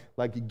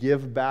 Like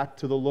give back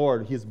to the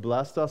Lord. He's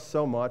blessed us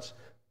so much.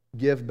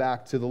 Give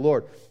back to the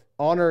Lord.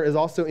 Honor is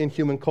also in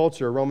human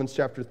culture. Romans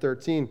chapter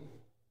 13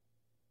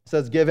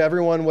 says, give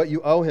everyone what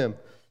you owe him.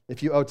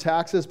 If you owe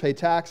taxes, pay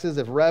taxes.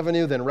 If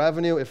revenue, then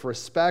revenue. If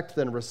respect,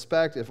 then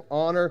respect. If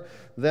honor,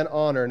 then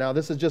honor. Now,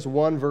 this is just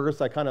one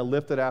verse I kind of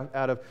lifted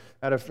out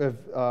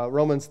of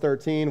Romans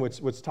 13,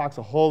 which talks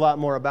a whole lot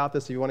more about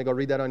this. If you want to go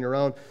read that on your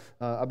own,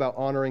 about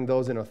honoring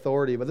those in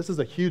authority. But this is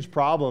a huge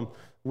problem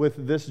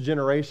with this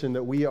generation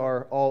that we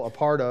are all a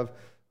part of.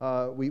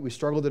 We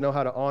struggle to know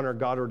how to honor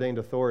God-ordained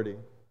authority.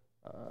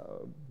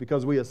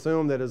 Because we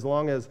assume that as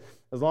long as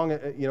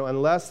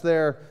unless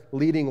they're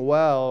leading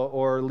well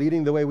or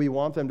leading the way we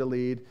want them to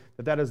lead,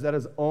 that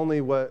is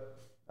only what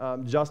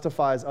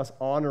justifies us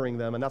honoring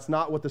them. And that's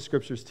not what the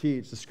Scriptures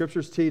teach. The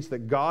Scriptures teach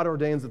that God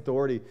ordains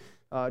authority.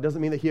 It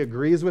doesn't mean that He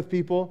agrees with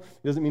people.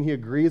 It doesn't mean He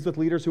agrees with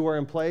leaders who are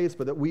in place,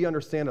 but that we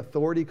understand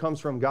authority comes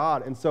from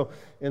God. And so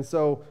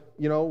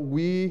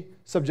we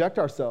subject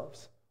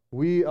ourselves.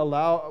 We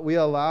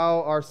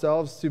allow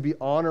ourselves to be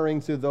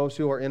honoring to those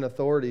who are in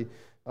authority.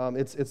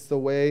 It's the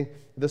way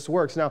this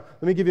works. Now,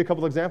 let me give you a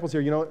couple examples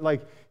here.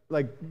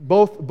 Like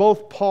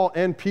both Paul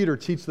and Peter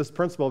teach this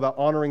principle about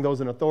honoring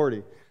those in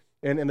authority.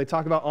 And they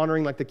talk about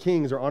honoring like the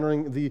kings or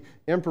honoring the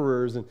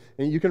emperors. And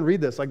you can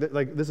read this.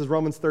 Like this is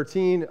Romans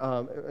 13.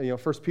 1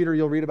 Peter,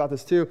 you'll read about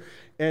this too.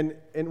 And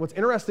what's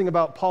interesting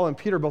about Paul and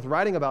Peter both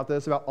writing about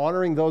this, about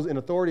honoring those in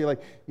authority,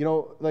 like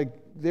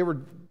they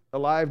were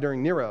alive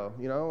during Nero,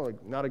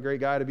 not a great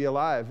guy to be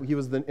alive. He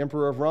was the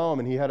emperor of Rome,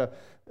 and he had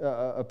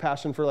a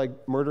passion for like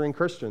murdering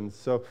Christians.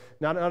 So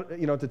not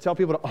to tell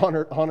people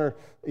to honor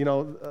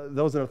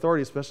those in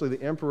authority, especially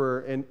the emperor.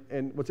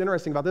 And what's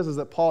interesting about this is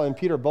that Paul and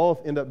Peter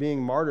both end up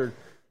being martyred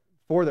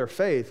for their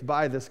faith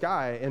by this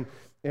guy.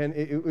 And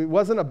it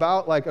wasn't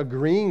about like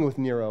agreeing with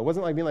Nero. It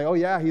wasn't like being like, oh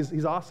yeah,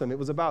 he's awesome. It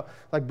was about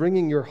like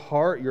bringing your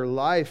heart, your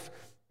life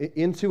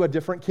into a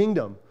different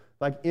kingdom,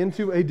 like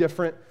into a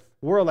different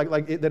world,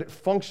 that it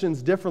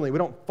functions differently. We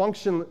don't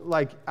function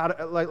like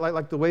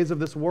the ways of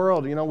this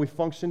world. We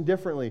function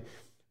differently.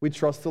 We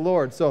trust the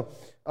Lord. So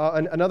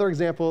another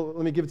example,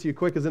 let me give it to you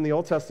quick, is in the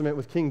Old Testament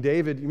with King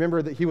David. You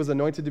remember that he was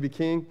anointed to be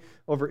king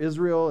over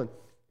Israel,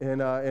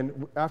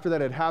 and after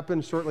that had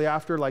happened, shortly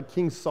after, like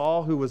King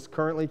Saul, who was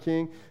currently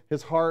king,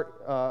 his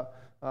heart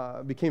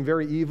became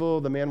very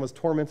evil. The man was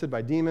tormented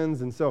by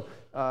demons, and so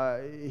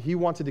he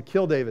wanted to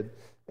kill David.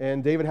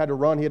 And David had to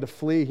run. He had to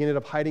flee. He ended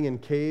up hiding in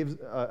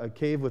a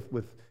cave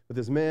with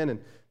his men.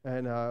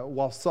 And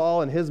while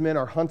Saul and his men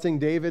are hunting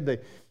David,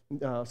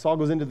 Saul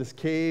goes into this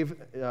cave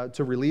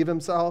to relieve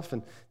himself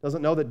and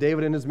doesn't know that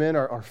David and his men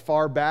are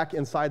far back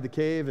inside the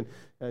cave.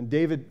 And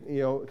David,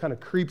 kind of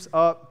creeps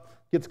up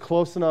gets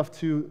close enough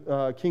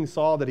to King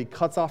Saul that he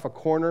cuts off a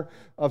corner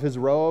of his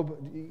robe.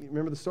 You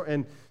remember the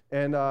story?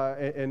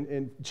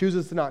 And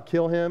chooses to not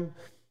kill him.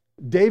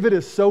 David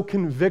is so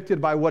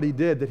convicted by what he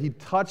did that he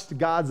touched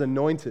God's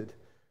anointed.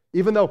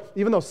 Even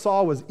though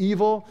Saul was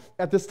evil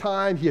at this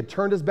time, he had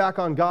turned his back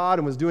on God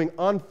and was doing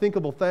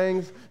unthinkable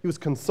things. He was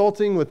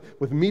consulting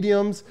with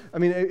mediums. I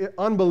mean,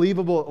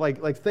 unbelievable,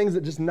 like things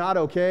that just not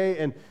okay.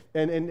 And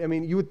I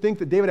mean, you would think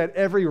that David had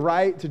every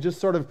right to just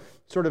sort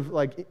of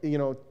like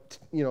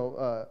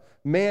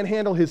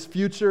manhandle his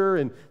future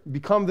and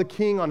become the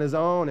king on his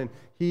own. And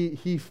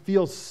he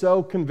feels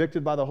so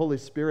convicted by the Holy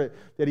Spirit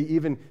that he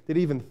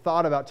even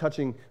thought about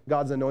touching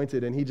God's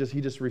anointed, and he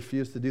just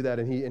refused to do that,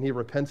 and he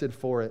repented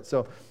for it.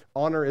 So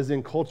honor is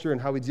in culture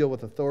and how we deal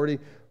with authority.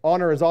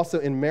 Honor is also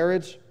in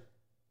marriage.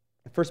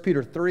 1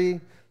 Peter 3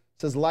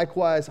 says,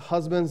 likewise,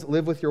 husbands,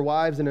 live with your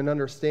wives in an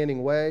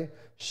understanding way.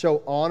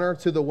 Show honor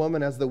to the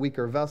woman as the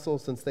weaker vessel,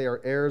 since they are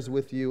heirs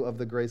with you of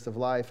the grace of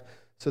life,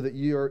 so that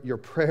your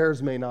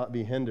prayers may not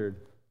be hindered.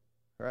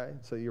 Right?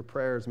 So your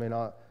prayers may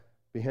not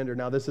be hindered.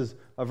 Now, this is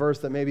a verse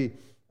that maybe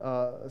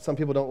some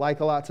people don't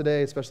like a lot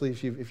today, especially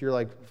if you're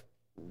like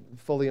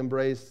fully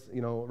embraced,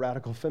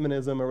 radical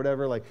feminism or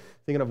whatever, like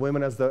thinking of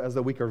women as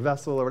the weaker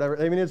vessel or whatever.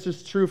 I mean, it's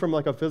just true from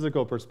like a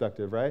physical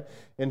perspective, right?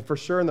 And for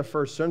sure in the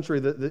first century,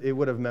 it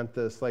would have meant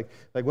this. Like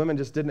women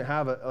just didn't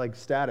have a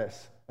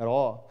status at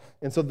all.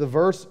 And so the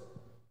verse,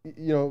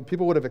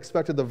 people would have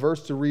expected the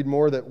verse to read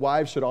more that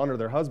wives should honor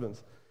their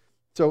husbands.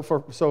 So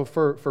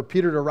for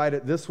Peter to write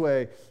it this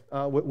way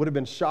would have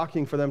been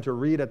shocking for them to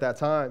read at that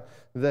time,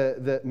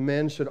 that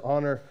men should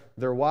honor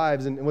their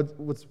wives. And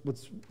what's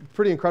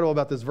pretty incredible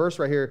about this verse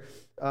right here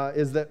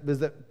is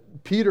that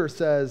Peter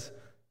says,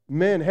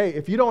 men, hey,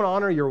 if you don't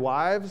honor your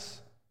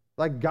wives,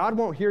 like God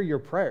won't hear your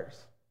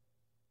prayers.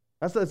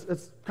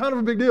 It's kind of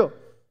a big deal,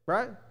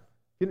 right?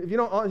 If you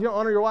don't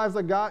honor your wives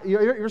like God, you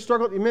ever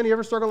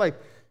struggle like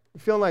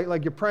feeling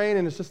like you're praying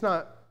and it's just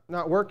not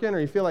working, or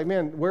you feel like,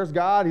 man, where's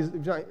God?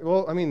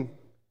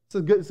 It's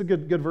a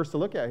good verse to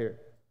look at here.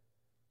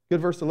 Good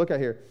verse to look at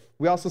here.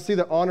 We also see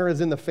that honor is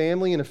in the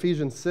family in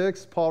Ephesians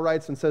 6. Paul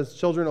writes and says,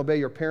 children, obey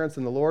your parents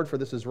in the Lord, for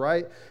this is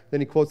right.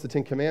 Then he quotes the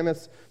 10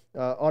 Commandments.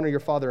 Honor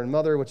your father and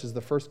mother, which is the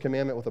first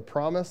commandment with a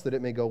promise that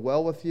it may go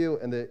well with you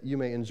and that you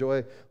may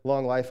enjoy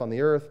long life on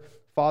the earth.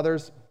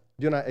 Fathers,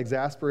 do not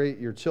exasperate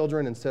your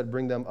children. Instead,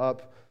 bring them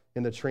up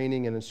in the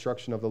training and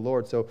instruction of the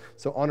Lord. So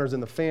honor's in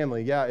the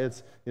family. Yeah,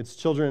 it's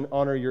children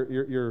honor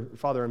your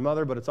father and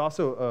mother, but it's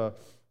also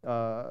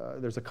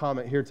there's a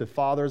comment here to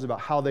fathers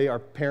about how they are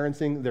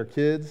parenting their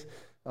kids.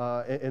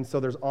 And so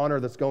there's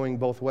honor that's going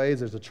both ways.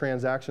 There's a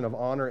transaction of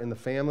honor in the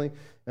family.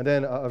 And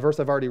then a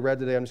verse I've already read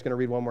today, I'm just going to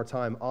read one more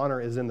time.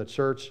 Honor is in the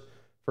church.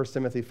 1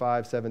 Timothy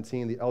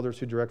 5:17, the elders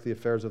who direct the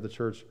affairs of the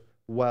church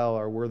well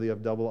are worthy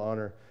of double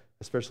honor,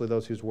 especially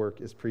those whose work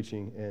is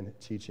preaching and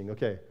teaching.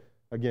 Okay,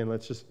 again,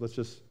 let's just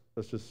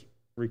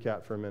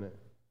recap for a minute.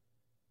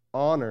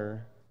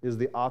 Honor is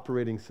the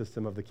operating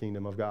system of the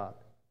kingdom of God.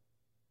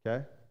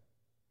 Okay?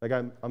 Like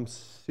I'm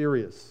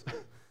serious.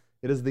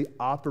 It is the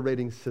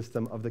operating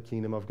system of the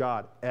kingdom of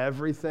God.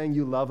 Everything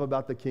you love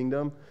about the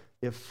kingdom,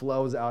 it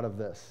flows out of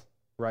this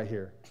right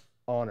here.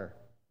 Honor.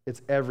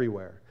 It's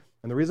everywhere.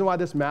 And the reason why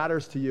this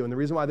matters to you and the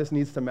reason why this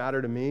needs to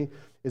matter to me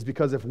is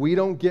because if we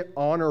don't get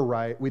honor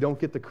right, we don't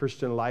get the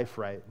Christian life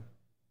right.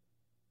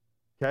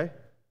 Okay?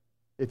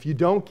 If you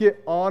don't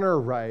get honor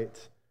right,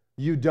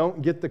 you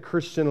don't get the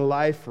Christian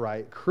life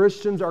right.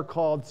 Christians are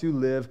called to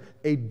live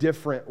a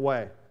different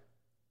way.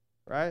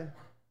 Right?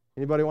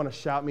 Anybody want to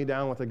shout me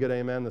down with a good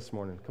amen this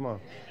morning? Come on.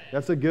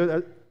 That's a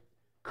good...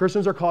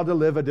 Christians are called to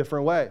live a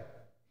different way.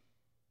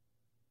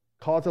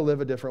 Called to live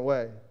a different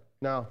way.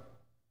 Now,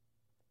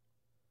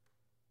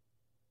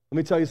 let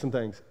me tell you some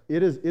things.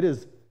 It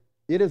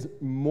is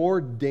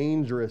more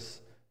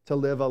dangerous to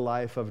live a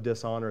life of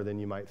dishonor than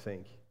you might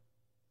think.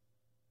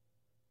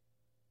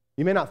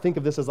 You may not think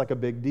of this as like a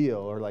big deal,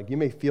 or like you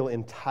may feel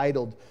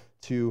entitled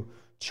to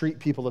treat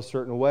people a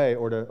certain way,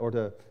 or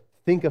to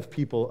think of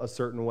people a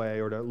certain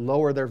way, or to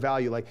lower their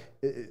value. Like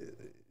it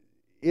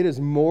is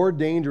more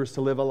dangerous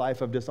to live a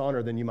life of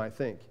dishonor than you might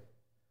think.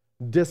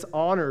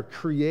 Dishonor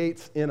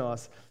creates in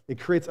us, it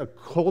creates a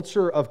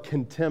culture of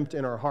contempt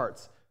in our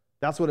hearts.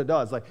 That's what it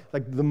does. Like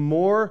the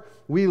more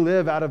we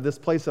live out of this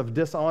place of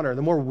dishonor,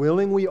 the more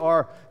willing we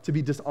are to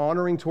be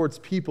dishonoring towards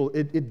people,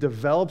 it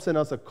develops in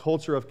us a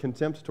culture of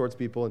contempt towards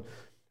people.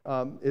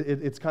 And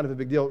it's kind of a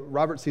big deal.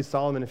 Robert C.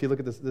 Solomon, if you look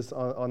at this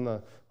on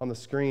the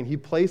screen, he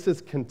places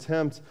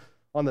contempt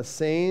on the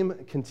same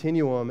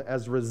continuum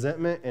as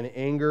resentment and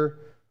anger.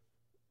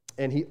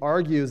 And he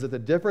argues that the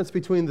difference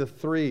between the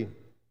three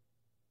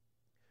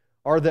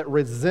are that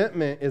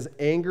resentment is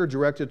anger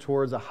directed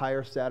towards a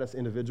higher status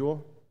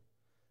individual,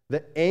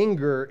 that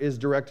anger is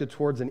directed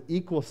towards an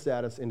equal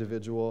status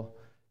individual,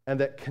 and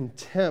that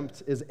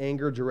contempt is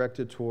anger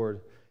directed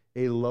toward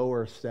a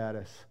lower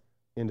status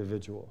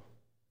individual.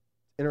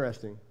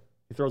 Interesting.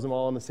 He throws them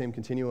all on the same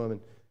continuum.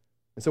 And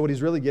so what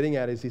he's really getting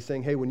at is he's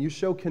saying, hey, when you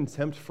show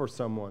contempt for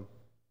someone,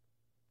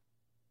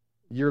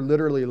 you're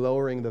literally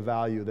lowering the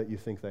value that you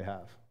think they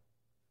have.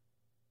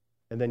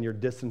 and then you're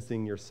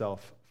distancing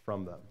yourself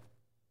from them.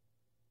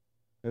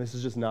 And this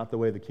is just not the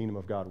way the kingdom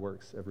of God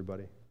works,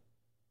 everybody.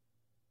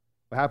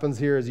 What happens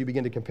here is you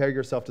begin to compare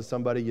yourself to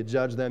somebody, you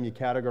judge them, you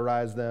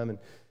categorize them, and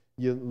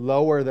you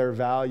lower their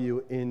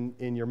value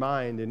in your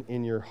mind and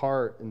in your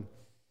heart. And,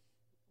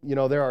 you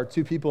know, there are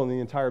two people in the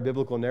entire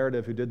biblical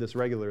narrative who did this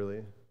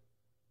regularly.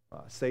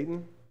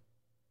 Satan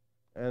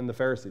and the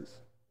Pharisees,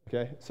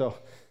 okay? So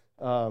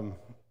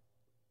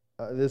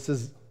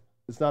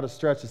it's not a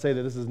stretch to say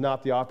that this is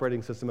not the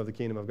operating system of the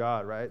kingdom of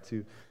God, right?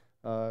 To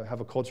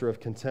have a culture of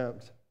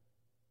contempt.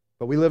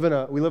 But we live in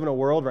a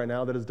world right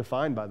now that is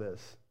defined by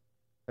this.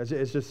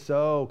 It's just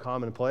so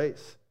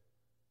commonplace.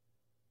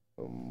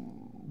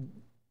 And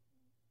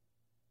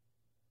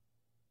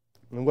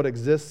what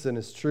exists and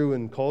is true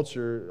in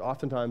culture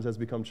oftentimes has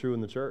become true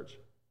in the church.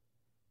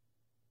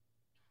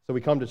 So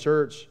we come to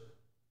church,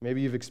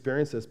 maybe you've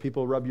experienced this,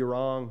 people rub you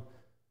wrong.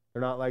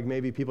 They're not like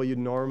maybe people you'd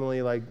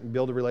normally like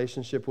build a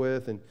relationship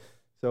with, and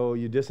so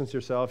you distance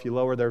yourself, you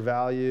lower their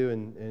value,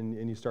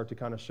 and you start to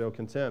kind of show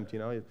contempt, you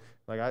know?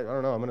 Like, I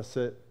don't know, I'm going to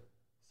sit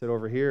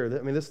over here.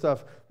 I mean, this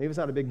stuff, maybe it's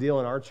not a big deal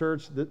in our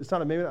church. It's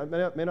not maybe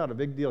not a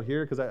big deal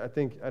here, because I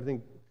think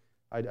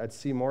I'd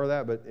see more of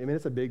that, but I mean,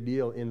 it's a big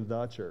deal in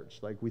the church.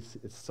 Like,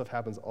 stuff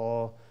happens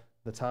all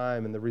the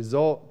time, and the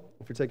result,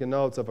 if you're taking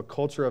notes, of a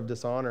culture of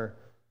dishonor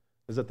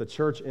is that the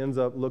church ends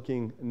up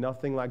looking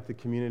nothing like the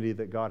community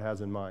that God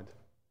has in mind.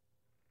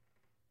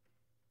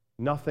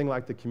 Nothing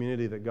like the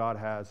community that God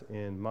has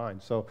in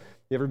mind. So,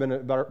 you ever been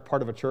a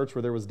part of a church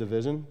where there was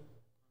division?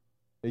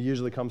 It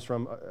usually comes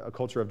from a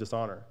culture of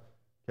dishonor.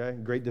 Okay,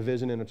 great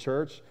division in a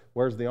church.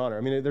 Where's the honor?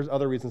 I mean, there's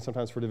other reasons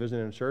sometimes for division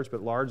in a church,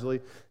 but largely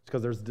it's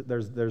because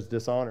there's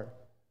dishonor.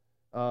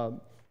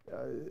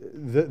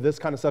 This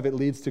kind of stuff, it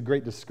leads to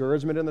great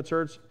discouragement in the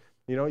church.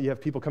 You know, you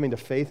have people coming to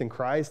faith in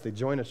Christ. They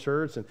join a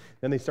church, and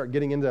then they start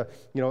getting into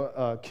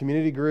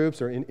community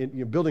groups or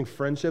building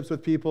friendships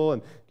with people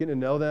and getting to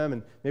know them,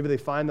 and maybe they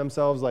find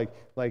themselves like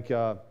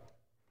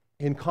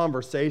in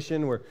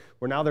conversation where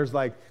now there's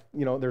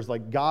there's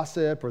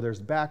gossip, or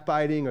there's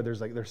backbiting, or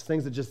there's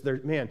things that just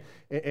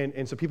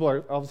and so people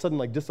are all of a sudden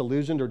like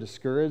disillusioned or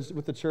discouraged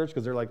with the church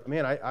because they're like,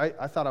 man,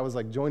 I thought I was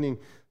like joining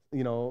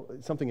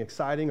something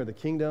exciting or the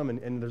kingdom,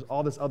 and there's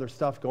all this other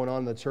stuff going on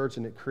in the church,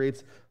 and it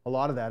creates a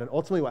lot of that. And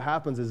ultimately what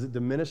happens is it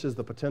diminishes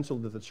the potential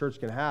that the church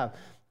can have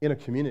in a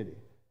community.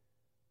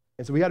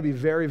 And so we got to be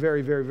very,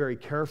 very, very, very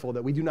careful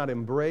that we do not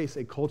embrace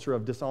a culture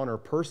of dishonor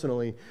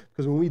personally,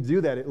 because when we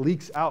do that, it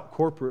leaks out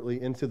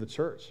corporately into the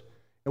church.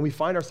 And we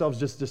find ourselves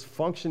just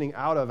functioning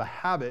out of a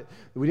habit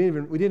that we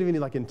didn't even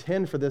like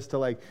intend for this to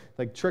like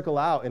trickle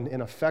out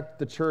and affect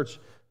the church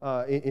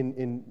or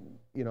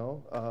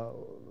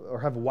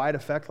have a wide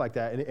effect like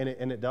that.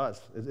 And it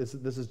does.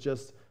 This is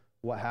just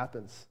what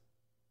happens.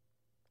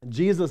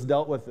 Jesus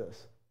dealt with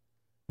this.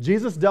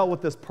 Jesus dealt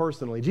with this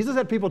personally. Jesus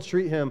had people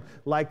treat him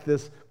like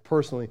this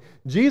personally.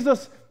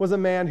 Jesus was a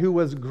man who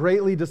was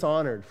greatly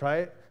dishonored,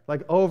 right?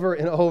 Like over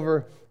and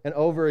over and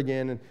over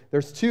again. And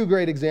there's two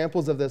great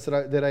examples of this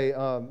that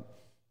I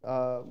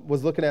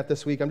was looking at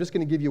this week. I'm just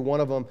going to give you one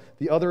of them.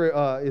 The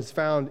other is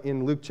found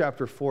in Luke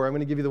chapter 4. I'm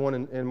going to give you the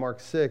one in Mark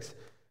 6.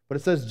 But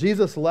it says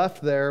Jesus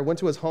left there, went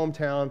to his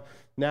hometown,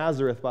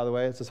 Nazareth, by the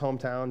way. It's his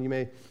hometown. You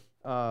may...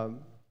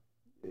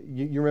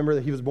 You remember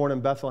that he was born in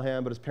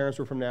Bethlehem, but his parents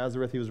were from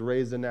Nazareth. He was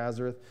raised in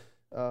Nazareth.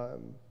 He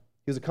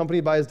was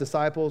accompanied by his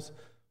disciples.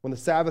 When the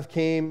Sabbath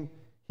came,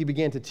 he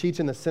began to teach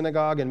in the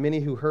synagogue, and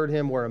many who heard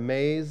him were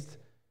amazed.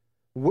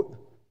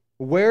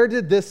 Where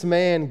did this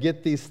man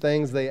get these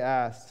things, they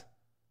asked.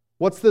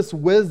 What's this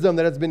wisdom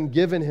that has been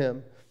given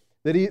him,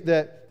 that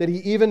he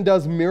even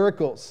does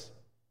miracles?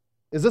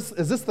 Is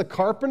this the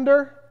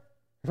carpenter?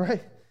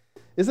 Right?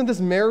 Isn't this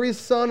Mary's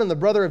son and the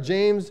brother of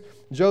James,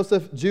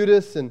 Joseph,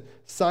 Judas, and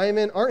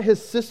Simon? Aren't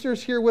his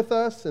sisters here with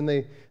us? And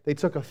they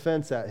took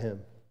offense at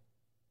him.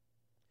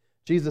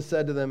 Jesus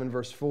said to them in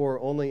verse 4,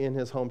 only in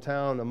his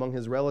hometown, among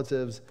his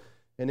relatives,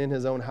 and in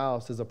his own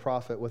house is a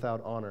prophet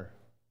without honor.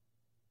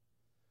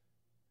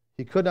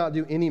 He could not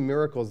do any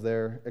miracles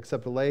there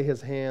except lay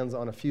his hands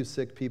on a few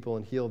sick people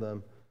and heal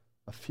them.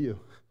 A few.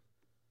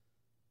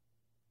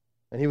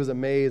 And he was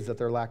amazed at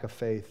their lack of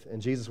faith.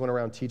 And Jesus went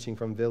around teaching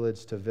from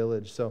village to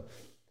village. So,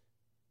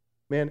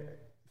 man,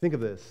 think of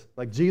this.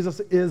 Like, Jesus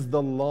is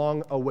the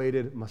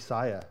long-awaited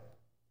Messiah,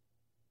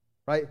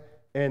 right?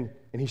 And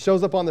he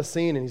shows up on the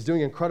scene, and he's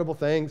doing incredible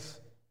things.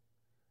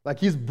 Like,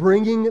 he's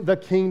bringing the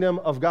kingdom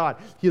of God.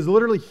 He is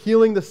literally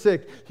healing the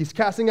sick. He's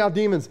casting out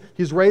demons.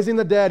 He's raising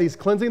the dead. He's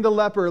cleansing the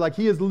leper. Like,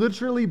 he is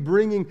literally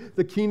bringing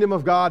the kingdom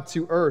of God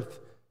to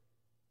earth.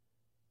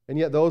 And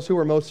yet those who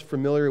were most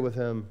familiar with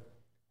him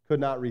could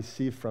not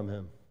receive from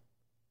him.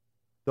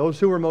 Those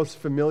who were most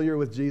familiar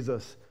with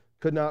Jesus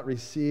could not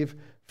receive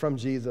from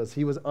Jesus.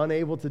 He was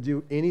unable to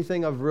do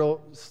anything of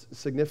real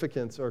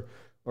significance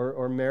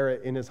or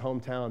merit in his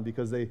hometown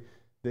because they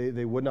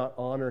would not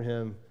honor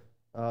him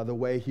the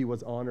way he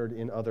was honored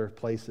in other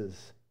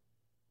places.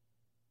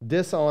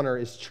 Dishonor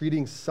is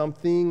treating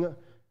something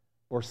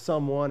or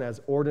someone as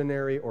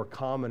ordinary or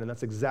common, and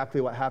that's exactly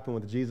what happened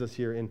with Jesus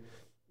here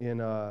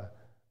in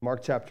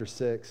Mark chapter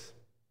 6. So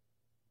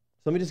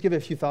let me just give you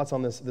a few thoughts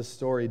on this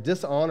story.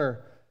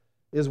 Dishonor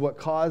is what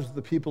caused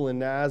the people in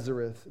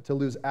Nazareth to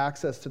lose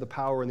access to the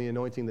power and the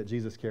anointing that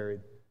Jesus carried.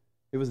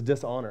 It was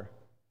dishonor.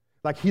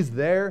 Like, he's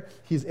there,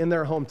 he's in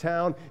their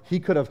hometown. He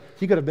could have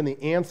been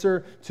the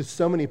answer to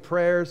so many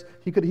prayers.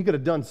 He could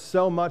have done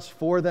so much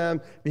for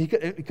them. He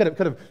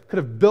could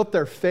have built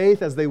their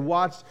faith as they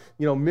watched,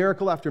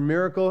 miracle after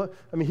miracle.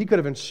 I mean, he could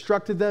have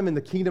instructed them in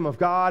the kingdom of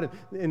God,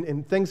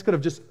 and things could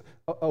have just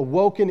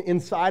awoken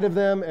inside of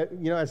them,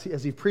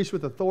 as he preached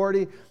with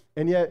authority.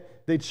 And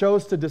yet they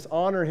chose to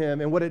dishonor him.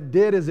 And what it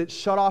did is it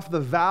shut off the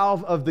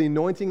valve of the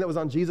anointing that was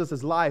on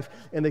Jesus' life,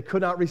 and they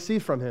could not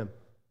receive from him.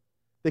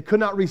 They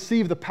could not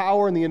receive the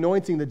power and the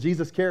anointing that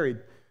Jesus carried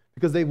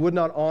because they would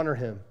not honor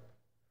him.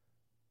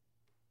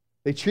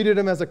 They treated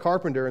him as a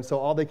carpenter, and so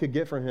all they could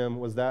get from him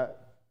was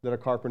that a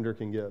carpenter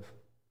can give.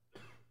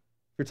 If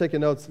you're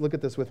taking notes, look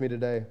at this with me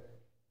today.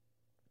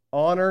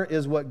 Honor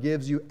is what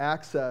gives you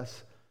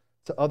access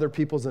to other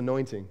people's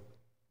anointing.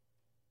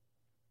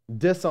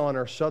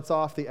 Dishonor shuts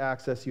off the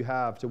access you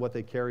have to what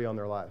they carry on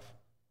their life.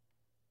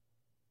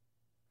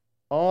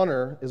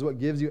 Honor is what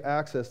gives you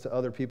access to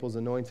other people's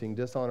anointing.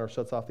 Dishonor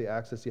shuts off the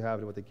access you have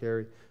to what they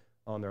carry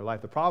on their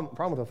life. The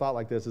problem with a thought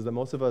like this is that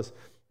most of us,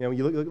 when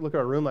you look at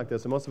a room like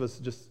this, and most of us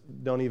just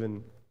don't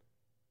even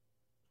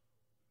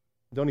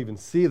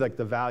see like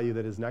the value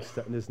that is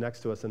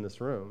next to us in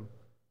this room.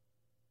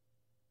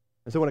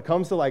 And so when it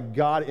comes to like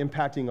God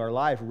impacting our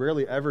life,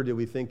 rarely ever do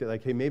we think that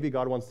like, hey, maybe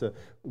God wants to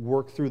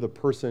work through the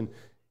person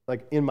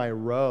like in my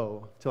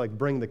row to like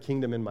bring the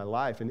kingdom in my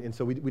life. And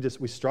so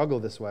we struggle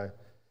this way.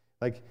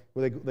 Like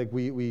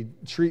we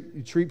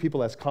treat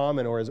people as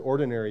common or as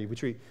ordinary. We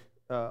treat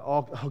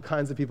all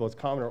kinds of people as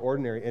common or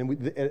ordinary,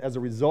 and as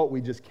a result,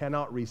 we just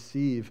cannot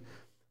receive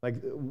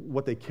like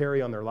what they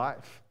carry on their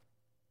life.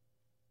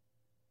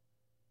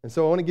 And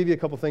so I want to give you a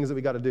couple things that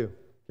we got to do,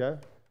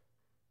 okay?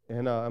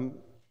 And I'm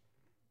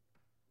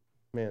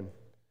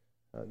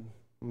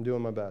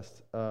doing my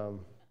best. Let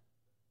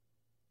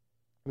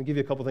me give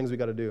you a couple things we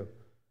got to do.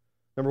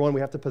 Number one,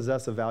 we have to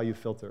possess a value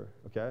filter,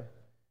 okay?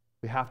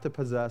 We have to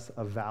possess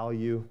a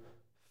value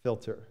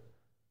filter.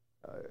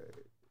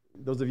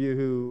 Those of you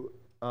who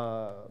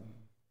are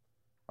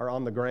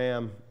on the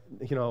gram,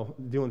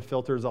 doing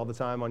filters all the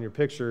time on your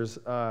pictures,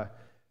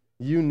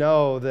 you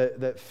know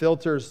that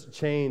filters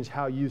change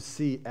how you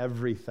see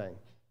everything.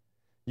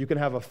 You can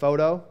have a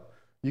photo,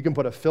 you can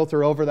put a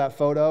filter over that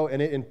photo,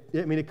 and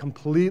it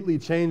completely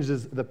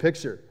changes the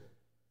picture.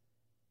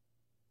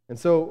 And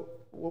so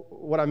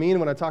what I mean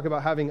when I talk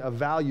about having a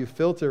value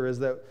filter is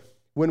that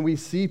when we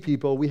see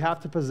people, we have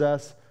to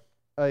possess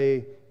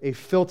a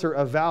filter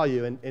of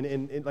value,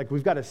 and like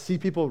we've got to see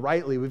people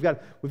rightly. We've got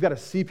to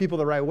see people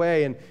the right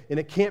way, and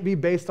it can't be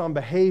based on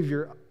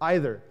behavior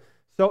either.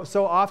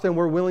 So often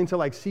we're willing to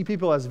like see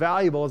people as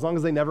valuable as long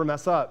as they never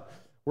mess up.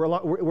 We're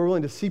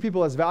willing to see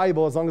people as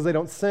valuable as long as they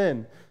don't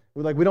sin.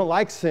 We don't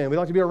like sin. We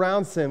don't like to be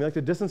around sin. We like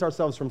to distance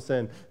ourselves from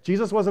sin.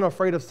 Jesus wasn't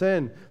afraid of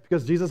sin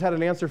because Jesus had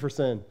an answer for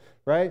sin,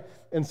 right?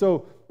 And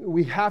so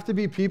we have to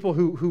be people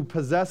who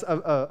possess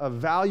a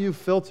value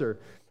filter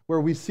where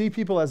we see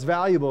people as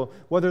valuable,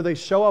 whether they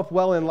show up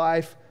well in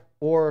life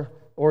or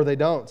they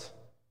don't.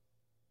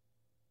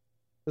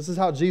 This is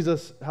how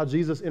Jesus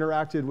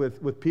interacted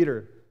with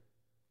Peter.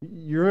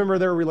 You remember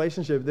their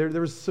relationship. There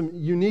was some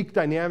unique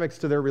dynamics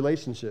to their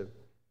relationship.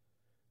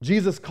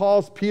 Jesus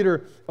calls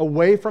Peter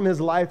away from his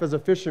life as a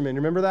fisherman.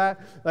 Remember that?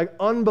 Like,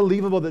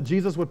 unbelievable that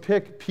Jesus would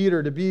pick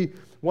Peter to be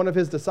one of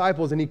his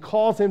disciples, and he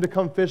calls him to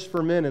come fish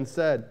for men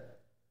instead.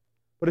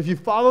 But if you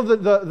follow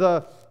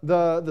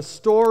the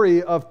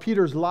story of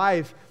Peter's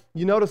life,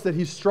 you notice that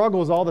he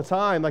struggles all the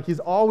time. Like, he's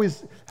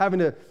always having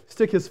to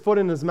stick his foot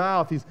in his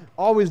mouth. He's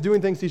always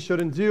doing things he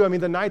shouldn't do. I mean,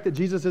 the night that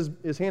Jesus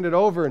is handed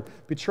over and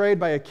betrayed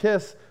by a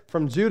kiss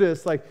from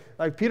Judas, like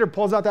Peter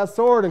pulls out that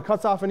sword and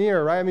cuts off an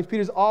ear, right? I mean,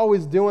 Peter's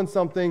always doing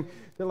something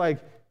that like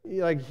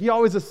he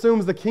always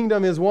assumes the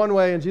kingdom is one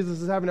way, and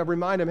Jesus is having to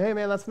remind him, hey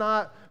man, that's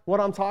not what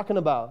I'm talking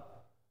about.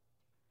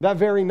 That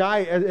very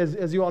night,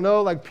 as you all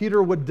know, like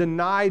Peter would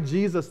deny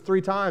Jesus 3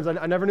 times.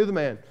 I never knew the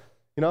man,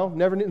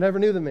 never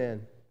knew the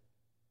man.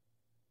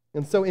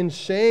 And so in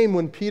shame,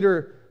 when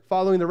Peter,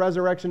 following the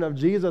resurrection of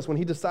Jesus, when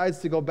he decides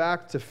to go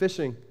back to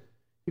fishing,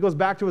 he goes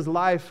back to his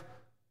life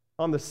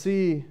on the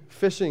sea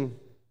fishing.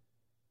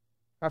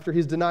 After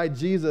he's denied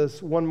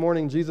Jesus, one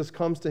morning Jesus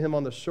comes to him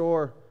on the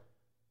shore.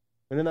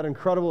 And in that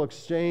incredible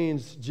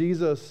exchange,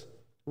 Jesus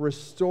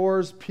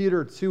restores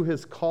Peter to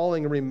his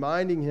calling,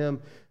 reminding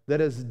him that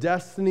his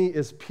destiny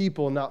is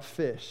people, not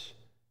fish.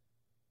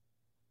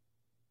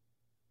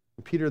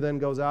 And Peter then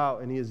goes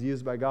out and he is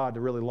used by God to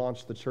really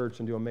launch the church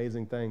and do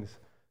amazing things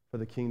for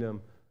the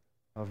kingdom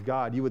of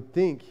God. You would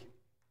think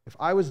if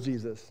I was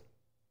Jesus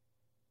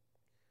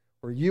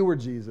or you were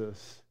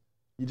Jesus,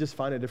 you just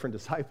find a different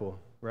disciple,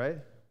 right?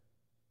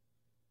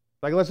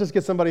 Like, let's just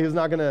get somebody who's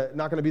not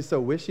gonna be so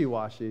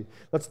wishy-washy.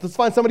 Let's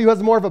find somebody who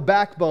has more of a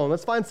backbone.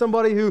 Let's find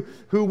somebody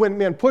who when,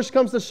 man, push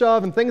comes to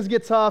shove and things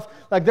get tough,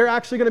 like they're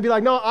actually gonna be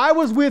like, no, I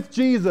was with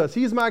Jesus.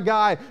 He's my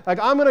guy. Like,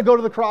 I'm gonna go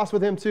to the cross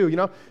with him too. You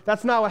know,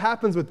 that's not what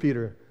happens with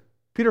Peter.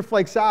 Peter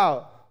flakes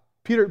out.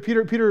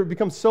 Peter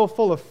becomes so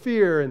full of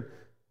fear,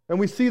 and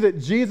we see that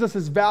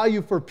Jesus'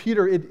 value for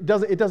Peter, it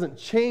doesn't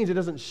change, it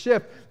doesn't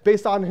shift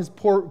based on his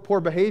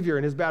poor behavior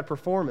and his bad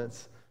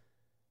performance.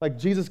 Like,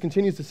 Jesus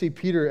continues to see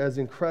Peter as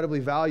incredibly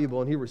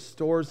valuable, and he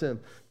restores him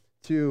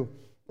to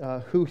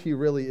who he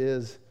really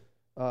is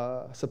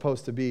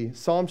supposed to be.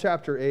 Psalm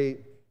chapter 8,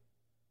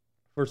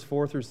 verse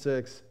 4 through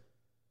 6.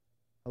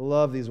 I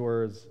love these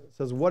words. It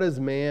says, what is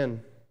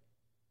man,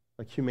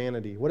 like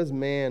humanity? What is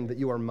man that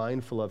you are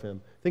mindful of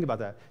him? Think about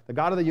that. The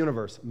God of the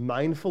universe,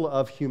 mindful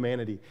of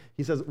humanity.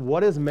 He says,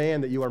 what is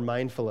man that you are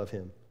mindful of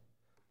him?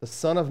 The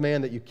Son of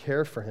Man that you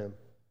care for him.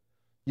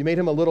 You made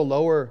him a little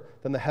lower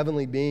than the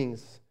heavenly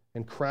beings,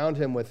 and crowned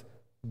him with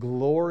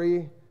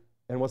glory,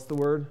 and what's the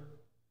word?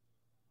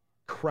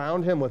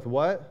 Crowned him with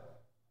what?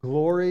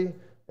 Glory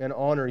and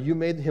honor. You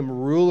made him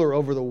ruler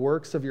over the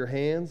works of your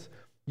hands.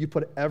 You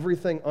put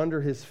everything under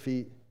his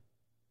feet.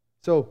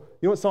 So,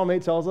 you know what Psalm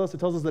 8 tells us?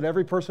 It tells us that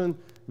every person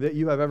that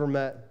you have ever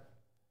met,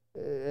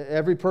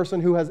 every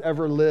person who has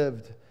ever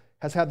lived,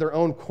 has had their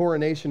own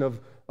coronation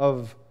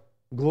of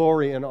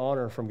glory and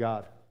honor from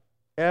God.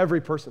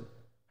 Every person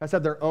has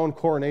had their own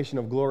coronation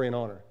of glory and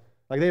honor.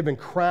 Like, they've been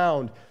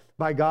crowned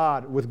by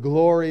God with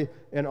glory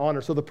and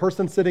honor. So the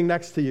person sitting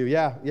next to you,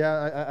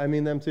 I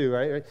mean them too,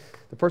 right?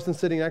 The person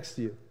sitting next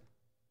to you,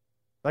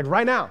 like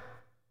right now,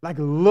 like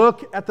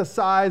look at the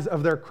size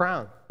of their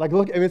crown. Like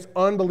look, I mean, it's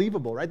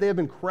unbelievable, right? They have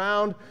been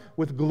crowned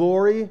with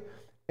glory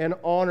and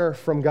honor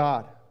from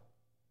God.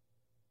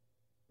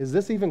 Is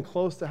this even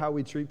close to how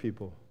we treat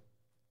people?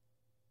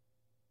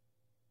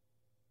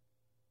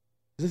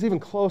 Is this even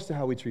close to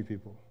how we treat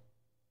people?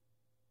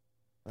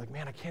 Like,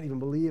 man, I can't even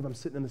believe I'm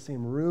sitting in the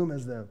same room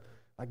as them.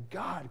 Like,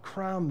 God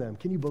crowned them.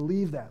 Can you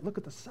believe that? Look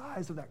at the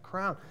size of that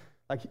crown.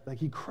 Like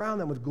he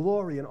crowned them with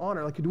glory and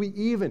honor. Like, could we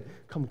even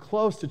come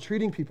close to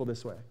treating people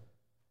this way?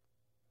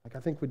 Like, I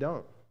think we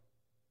don't.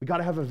 We got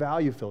to have a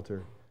value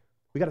filter.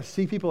 We got to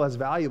see people as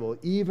valuable,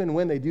 even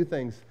when they do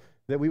things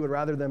that we would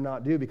rather them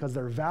not do, because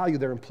their value,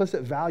 their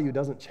implicit value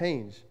doesn't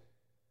change.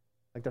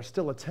 Like, they're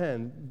still a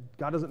 10.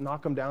 God doesn't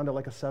knock them down to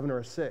like a 7 or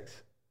a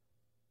 6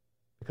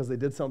 because they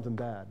did something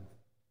bad.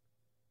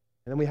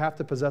 And then we have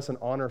to possess an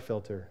honor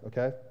filter,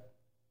 okay?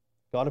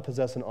 Got to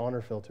possess an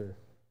honor filter.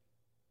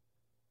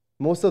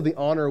 Most of the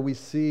honor we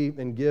see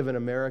and give in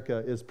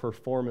America is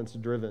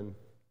performance-driven,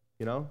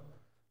 you know?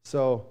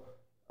 So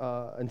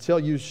until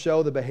you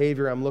show the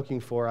behavior I'm looking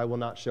for, I will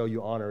not show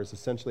you honor. It's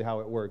essentially how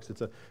it works.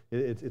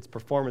 It's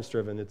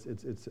performance-driven.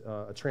 It's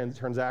a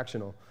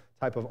transactional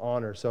type of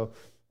honor. So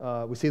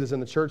we see this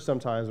in the church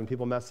sometimes when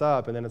people mess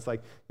up, and then it's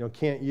like, you know,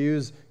 can't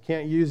use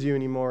you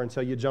anymore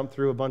until you jump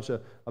through a bunch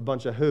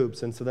of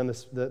hoops. And so then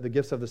the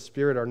gifts of the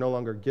Spirit are no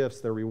longer gifts;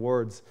 they're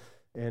rewards,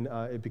 and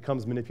it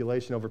becomes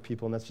manipulation over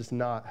people, and that's just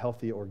not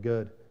healthy or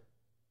good.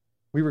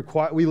 We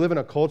live in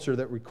a culture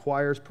that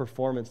requires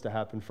performance to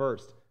happen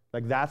first.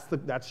 Like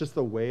that's just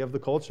the way of the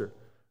culture.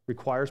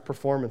 Requires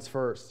performance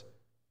first.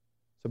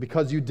 So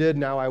because you did,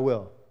 now I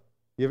will.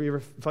 You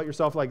ever felt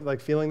yourself like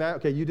feeling that?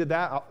 Okay, you did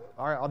that. All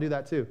right, I'll do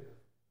that too.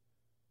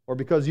 Or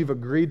because you've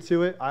agreed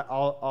to it,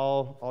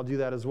 I'll do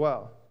that as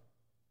well.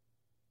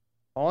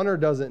 Honor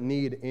doesn't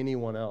need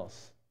anyone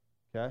else,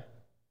 okay?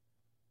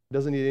 It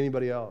doesn't need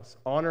anybody else.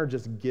 Honor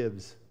just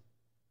gives.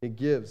 It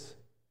gives.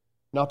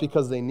 Not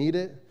because they need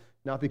it,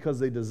 not because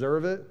they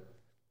deserve it,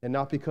 and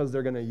not because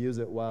they're going to use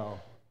it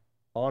well.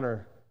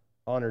 Honor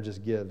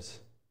just gives.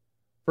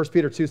 1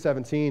 Peter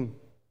 2:17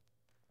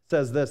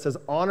 says this, says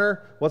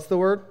honor, what's the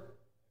word?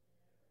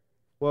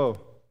 Whoa.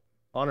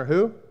 Honor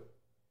who?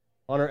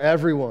 Honor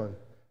everyone.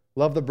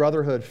 Love the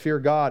brotherhood, fear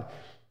God.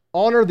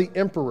 Honor the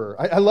emperor.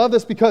 I love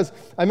this because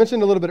I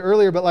mentioned a little bit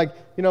earlier, but like,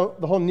 you know,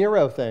 the whole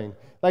Nero thing.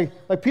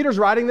 Like Peter's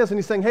writing this and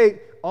he's saying, hey,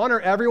 honor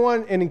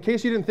everyone. And in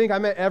case you didn't think I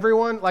meant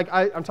everyone, like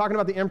I'm talking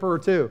about the emperor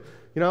too.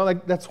 You know,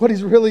 like that's what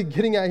he's really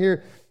getting at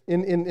here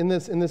in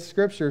this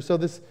scripture. So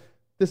this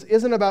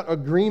isn't about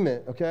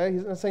agreement, okay?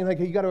 He's not saying like,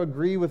 hey, you got to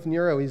agree with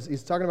Nero.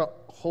 He's talking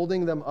about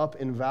holding them up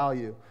in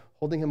value,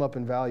 holding him up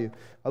in value.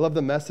 I love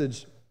the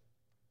Message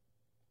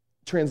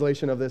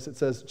translation of this. It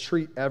says,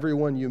 treat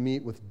everyone you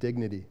meet with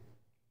dignity.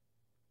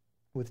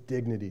 With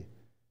dignity.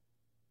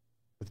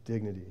 With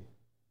dignity.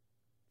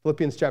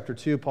 Philippians chapter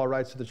 2, Paul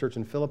writes to the church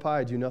in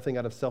Philippi, do nothing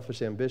out of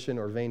selfish ambition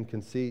or vain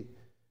conceit,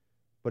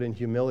 but in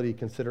humility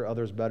consider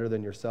others better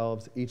than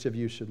yourselves. Each of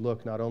you should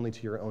look not only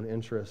to your own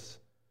interests,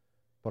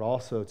 but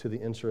also to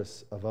the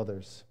interests of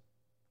others.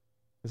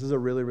 This is a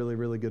really, really,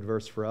 really good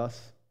verse for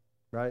us,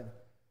 right?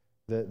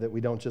 That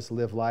we don't just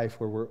live life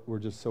where we're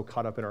just so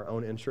caught up in our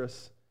own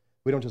interests.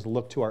 We don't just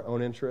look to our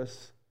own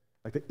interests.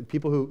 Like the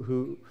people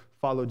who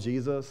follow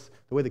Jesus,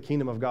 the way the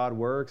kingdom of God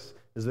works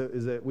is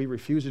that we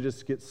refuse to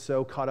just get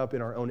so caught up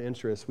in our own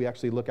interests. We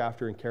actually look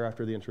after and care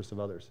after the interests of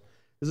others.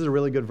 This is a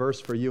really good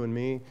verse for you and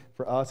me,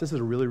 for us. This is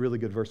a really, really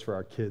good verse for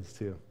our kids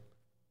too.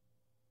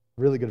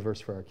 Really good verse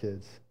for our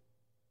kids.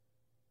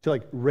 To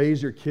like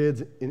raise your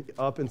kids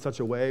up in such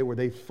a way where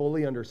they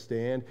fully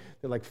understand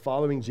that like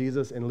following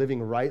Jesus and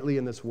living rightly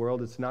in this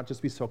world, it's not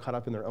just be so caught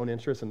up in their own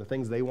interests and the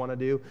things they want to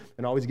do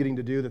and always getting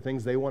to do the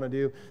things they want to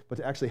do, but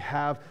to actually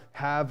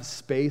have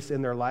space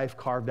in their life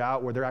carved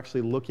out where they're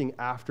actually looking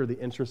after the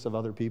interests of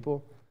other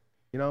people.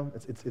 You know,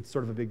 it's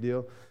sort of a big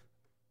deal.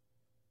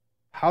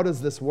 How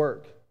does this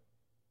work?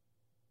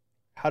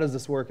 How does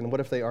this work? And what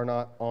if they are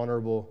not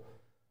honorable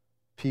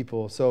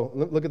people? So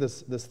look at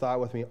this thought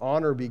with me.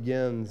 Honor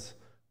begins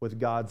with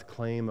God's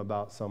claim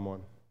about someone,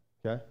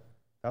 okay?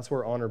 That's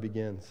where honor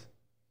begins.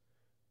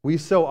 We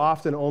so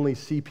often only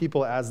see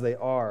people as they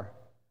are,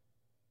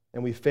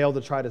 and we fail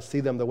to try to see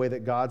them the way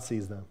that God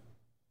sees them.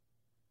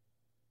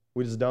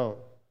 We just don't.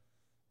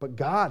 But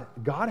God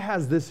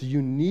has this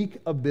unique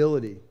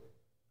ability,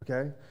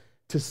 okay,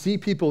 to see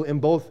people in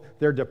both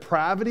their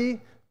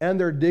depravity and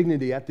their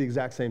dignity at the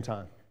exact same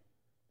time.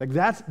 Like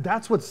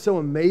that's what's so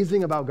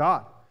amazing about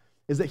God,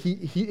 is that he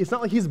it's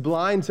not like he's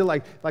blind to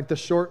like the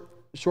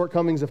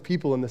shortcomings of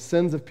people and the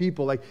sins of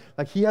people. Like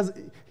he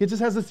just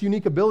has this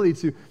unique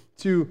ability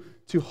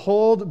to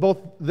hold both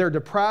their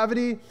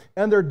depravity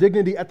and their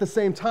dignity at the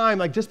same time.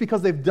 Like just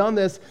because they've done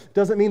this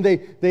doesn't mean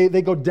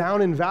they go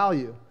down in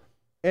value.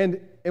 And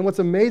what's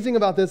amazing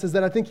about this is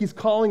that I think he's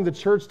calling the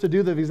church to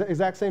do the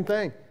exact same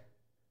thing,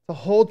 to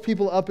hold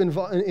people up in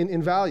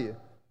value.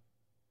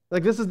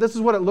 Like this is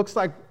what it looks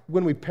like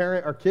when we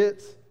parent our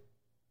kids.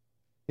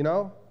 You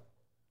know,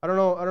 I don't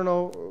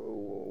know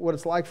what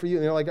it's like for you.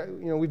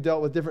 We've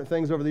dealt with different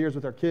things over the years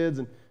with our kids,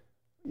 and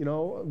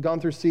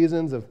gone through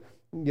seasons of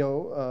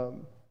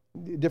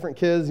different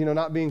kids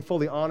not being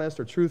fully honest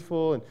or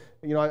truthful.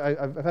 And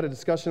I've had a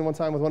discussion one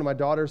time with one of my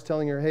daughters,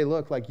 telling her, hey,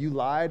 look, like you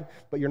lied,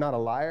 but you're not a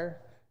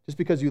liar. Just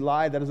because you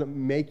lied, that doesn't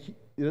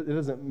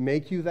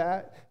make you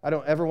that. I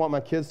don't ever want my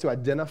kids to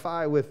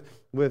identify with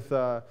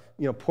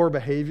poor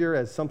behavior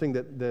as something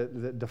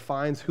that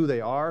defines who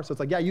they are. So it's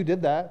like, yeah, you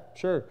did that,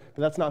 sure,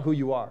 but that's not who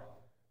you are.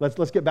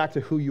 Let's get back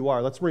to who you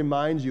are. Let's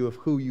remind you of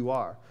who you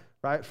are,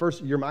 right?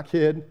 First, you're my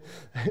kid.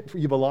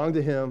 You belong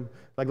to him.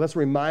 Like, let's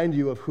remind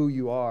you of who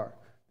you are.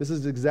 This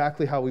is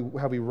exactly how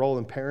we roll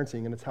in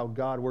parenting, and it's how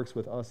God works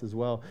with us as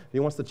well. He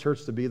wants the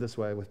church to be this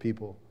way with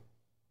people.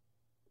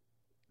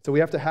 So we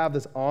have to have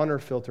this honor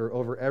filter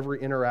over every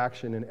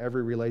interaction and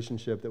every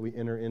relationship that we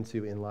enter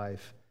into in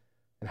life.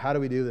 And how do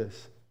we do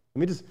this?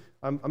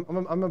 I'm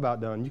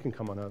about done. You can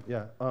come on up.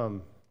 Yeah,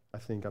 I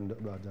think I'm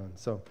about done.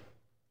 So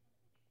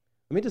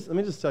let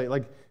me just tell you,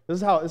 like, this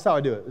is how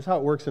I do it. This is how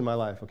it works in my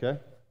life, okay? And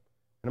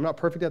I'm not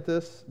perfect at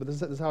this, but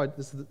this is how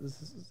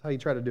you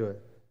try to do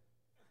it.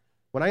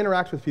 When I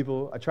interact with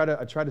people, I try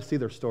to see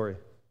their story.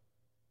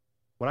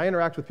 When I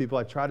interact with people,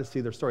 I try to see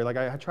their story. Like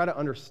I try to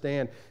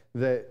understand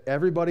that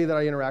everybody that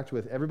I interact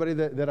with, everybody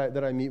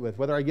that I meet with,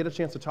 whether I get a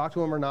chance to talk to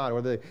them or not,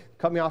 or they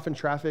cut me off in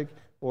traffic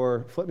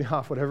or flip me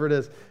off, whatever it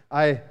is,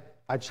 I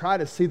try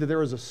to see that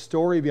there is a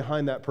story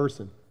behind that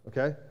person.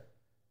 Okay?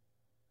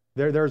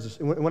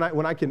 When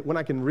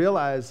I can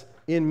realize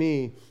in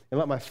me and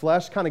let my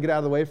flesh kind of get out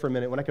of the way for a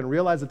minute, when I can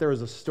realize that there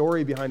is a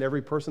story behind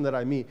every person that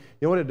I meet,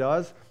 you know what it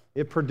does?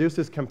 It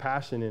produces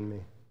compassion in me.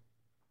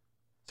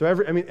 So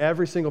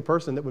every single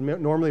person that would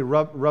normally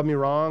rub me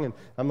wrong, and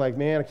I'm like,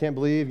 man, I can't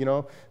believe,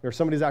 or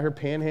somebody's out here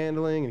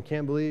panhandling and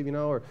can't believe,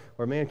 or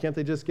man, can't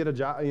they just get a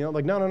job?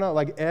 Like, no.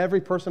 Like every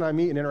person I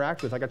meet and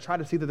interact with, like I try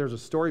to see that there's a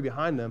story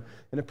behind them,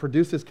 and it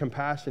produces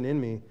compassion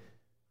in me.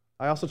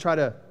 I also try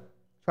to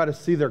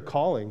see their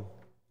calling.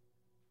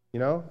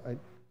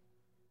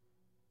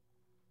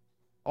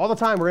 All the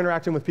time we're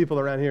interacting with people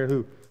around here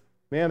who,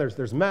 man,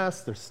 there's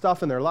mess, there's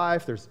stuff in their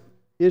life, there's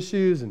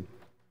issues and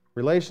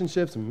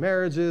relationships and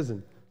marriages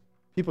and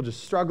people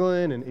just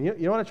struggling. And you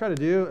know what I try to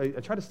do? I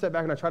try to step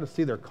back and I try to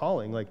see their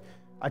calling. Like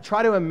I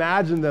try to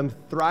imagine them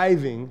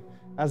thriving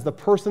as the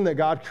person that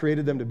God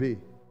created them to be.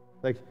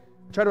 Like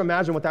I try to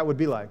imagine what that would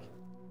be like.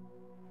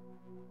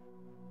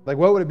 Like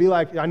what would it be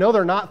like? I know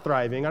they're not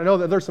thriving. I know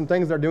that there's some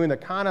things they're doing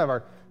that kind of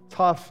are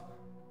tough,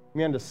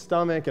 man, to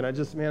stomach, and I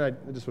just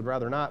would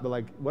rather not. But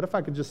like, what if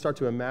I could just start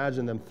to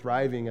imagine them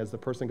thriving as the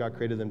person God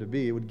created them to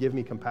be? It would give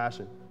me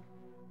compassion.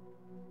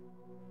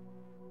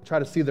 I try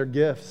to see their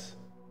gifts.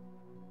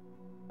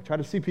 I try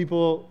to see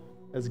people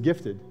as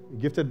gifted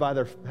by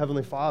their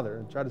Heavenly Father,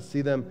 and try to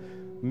see them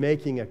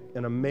making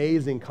an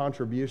amazing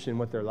contribution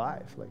with their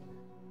life. Like,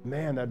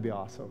 man, that'd be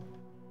awesome.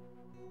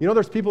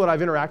 There's people that I've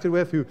interacted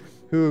with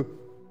who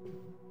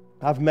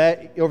I've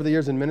met over the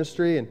years in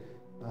ministry, and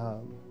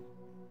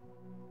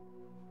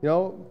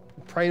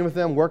praying with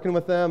them, working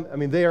with them. I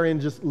mean, they are in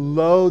just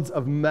loads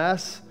of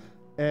mess,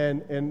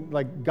 and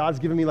like God's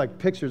given me like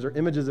pictures or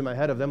images in my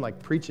head of them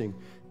like preaching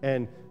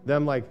and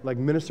them like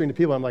ministering to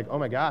people. I'm like, oh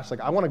my gosh,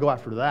 like I want to go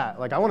after that.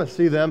 Like I want to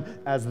see them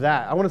as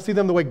that. I want to see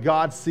them the way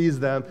God sees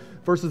them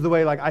versus the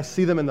way like I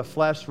see them in the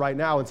flesh right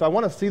now. And so I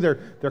want to see their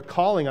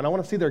calling, and I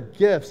want to see their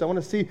gifts. I want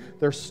to see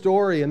their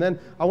story, and then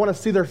I want to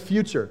see their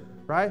future,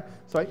 right?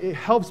 So it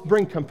helps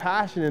bring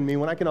compassion in me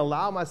when I can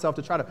allow myself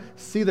to try to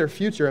see their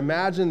future,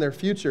 imagine their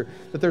future,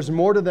 that there's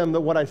more to them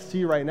than what I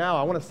see right now.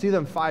 I want to see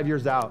them 5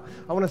 years out.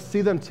 I want to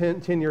see them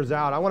 10 years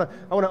out. I want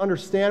to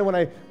understand when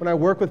I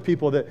work with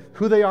people that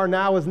who they are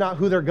now is not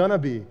who they're going to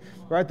be,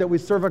 right? That we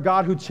serve a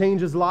God who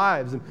changes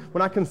lives. And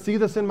when I can see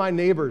this in my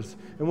neighbors,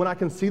 and when I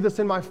can see this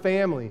in my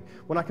family,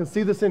 when I can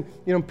see this in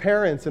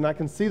parents, and I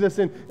can see this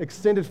in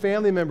extended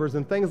family members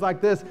and things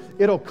like this,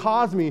 it'll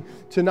cause me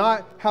to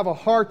not have a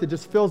heart that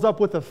just fills up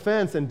with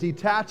offense and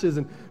detaches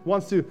and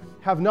wants to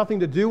have nothing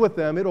to do with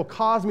them. It'll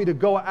cause me to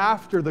go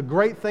after the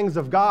great things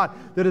of God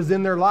that is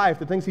in their life,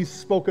 the things He's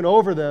spoken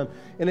over them.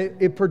 And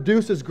it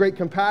produces great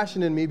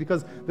compassion in me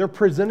because their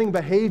presenting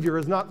behavior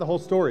is not the whole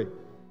story.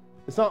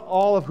 It's not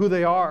all of who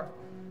they are.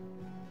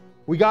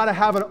 We got to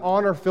have an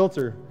honor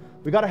filter.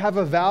 We got to have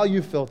a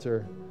value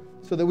filter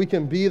so that we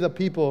can be the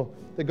people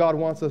that God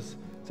wants us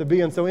to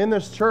be. And so in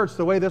this church,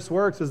 the way this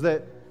works is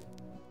that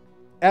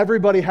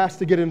everybody has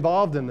to get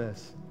involved in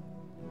this.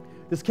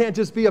 This can't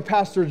just be a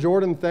Pastor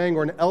Jordan thing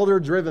or an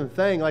elder-driven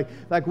thing.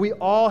 Like we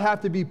all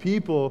have to be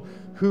people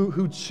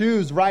who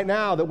choose right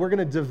now that we're going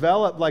to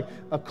develop like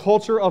a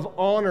culture of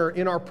honor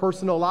in our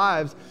personal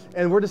lives,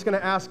 and we're just going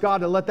to ask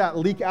God to let that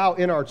leak out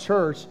in our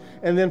church,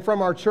 and then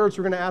from our church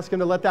we're going to ask Him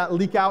to let that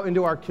leak out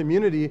into our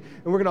community,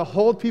 and we're going to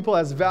hold people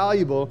as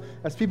valuable,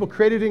 as people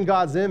created in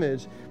God's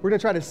image. We're going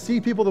to try to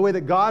see people the way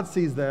that God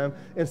sees them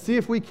and see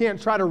if we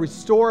can't try to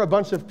restore a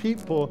bunch of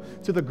people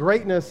to the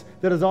greatness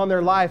that is on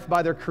their life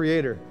by their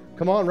Creator.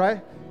 Come on,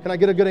 right? Can I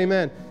get a good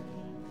amen?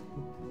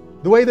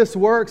 The way this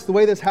works, the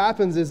way this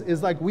happens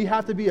is like we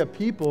have to be a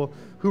people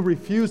who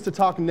refuse to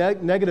talk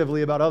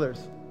negatively about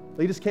others.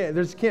 There just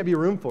can't be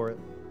room for it.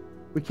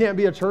 We can't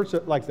be a church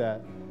like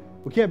that.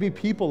 We can't be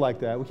people like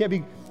that. We can't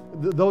be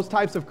those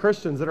types of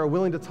Christians that are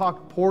willing to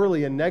talk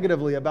poorly and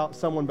negatively about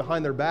someone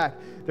behind their back.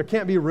 There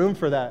can't be room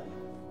for that.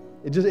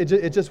 It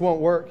just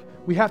won't work.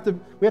 We have to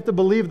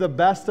believe the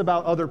best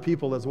about other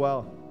people as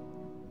well.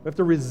 We have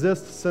to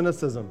resist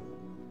cynicism.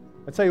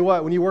 I tell you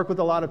what, when you work with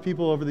a lot of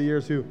people over the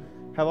years who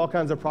have all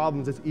kinds of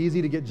problems, it's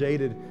easy to get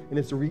jaded, and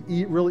it's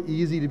really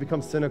easy to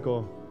become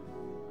cynical.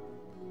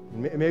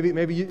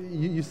 Maybe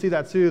you see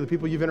that too, the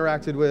people you've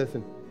interacted with.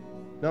 And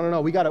no,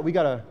 we gotta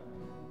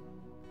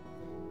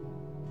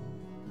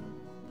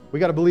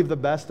believe the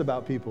best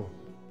about people.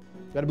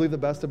 We gotta believe the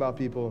best about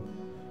people.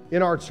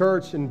 In our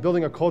church and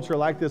building a culture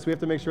like this, we have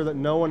to make sure that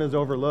no one is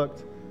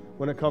overlooked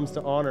when it comes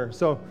to honor.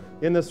 So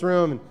in this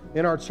room,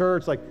 in our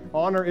church, like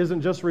honor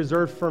isn't just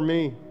reserved for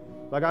me.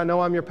 Like I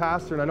know I'm your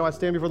pastor and I know I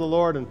stand before the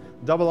Lord and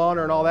double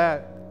honor and all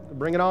that.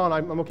 Bring it on.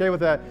 I'm okay with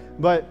that.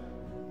 But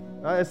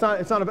it's not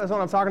what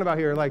I'm talking about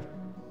here. Like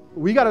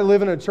we got to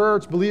live in a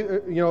church, be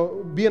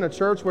in a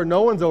church where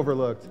no one's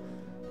overlooked.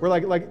 Where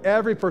like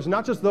every person,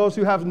 not just those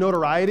who have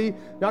notoriety,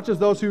 not just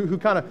those who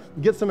kind of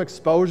get some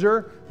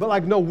exposure, but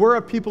like, no, we're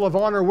a people of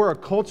honor. We're a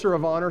culture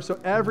of honor. So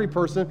every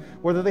person,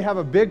 whether they have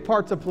a big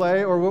part to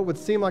play or what would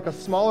seem like a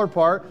smaller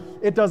part,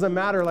 it doesn't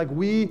matter. Like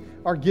we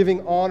are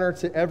giving honor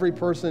to every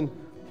person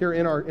here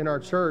in our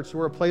church.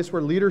 We're a place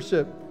where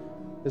leadership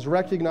is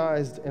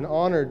recognized and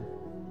honored.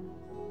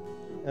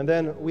 And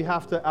then we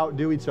have to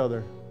outdo each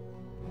other.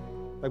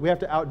 Like we have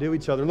to outdo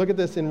each other. Look at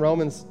this in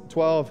Romans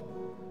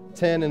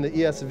 12:10 in the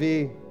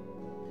ESV,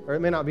 or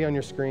it may not be on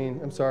your screen.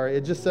 I'm sorry.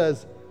 It just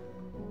says,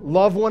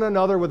 love one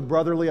another with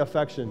brotherly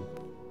affection.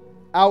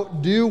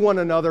 Outdo one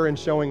another in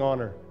showing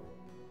honor.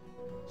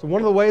 So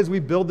one of the ways we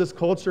build this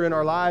culture in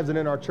our lives and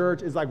in our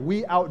church is like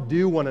we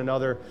outdo one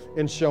another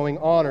in showing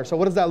honor. So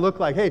what does that look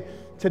like? Hey,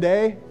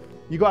 today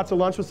you go out to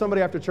lunch with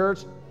somebody after church,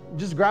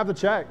 just grab the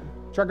check.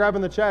 Try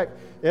grabbing the check.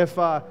 If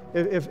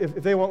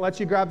they won't let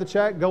you grab the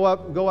check, go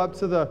up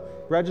to the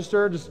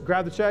register, just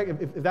grab the check.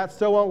 If that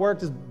still won't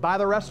work, just buy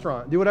the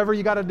restaurant. Do whatever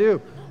you got to do.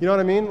 You know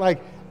what I mean?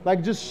 Like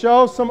just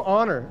show some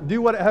honor.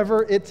 Do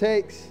whatever it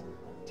takes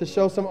to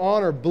show some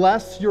honor.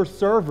 Bless your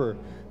server.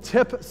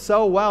 Tip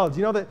so well. Do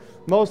you know that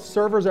most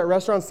servers at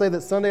restaurants say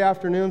that Sunday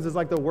afternoons is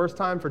like the worst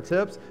time for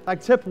tips?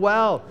 Like tip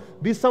well.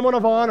 Be someone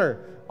of honor.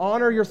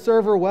 Honor your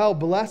server well.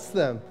 Bless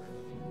them.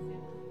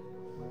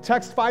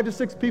 Text 5 to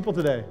 6 people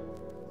today.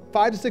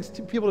 5 to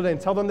 6 people today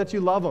and tell them that you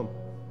love them.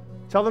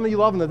 Tell them that you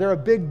love them, that they're a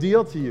big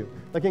deal to you.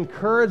 Like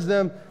encourage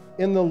them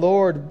in the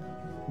Lord.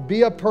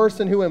 Be a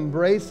person who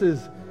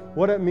embraces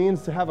what it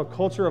means to have a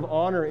culture of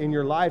honor in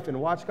your life and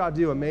watch God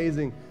do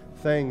amazing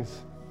things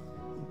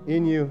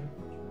in you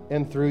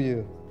and through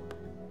you.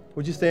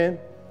 Would you stand?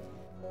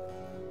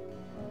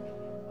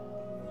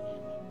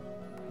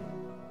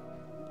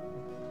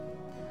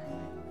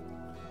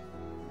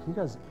 Can you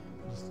guys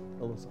just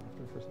a little softer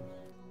for a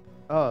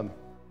second?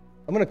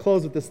 I'm going to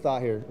close with this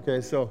thought here.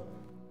 Okay, so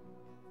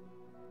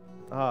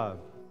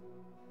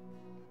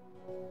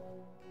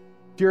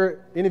if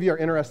any of you are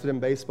interested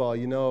in baseball,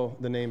 you know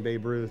the name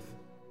Babe Ruth.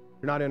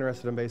 If you're not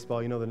interested in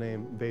baseball, you know the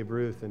name Babe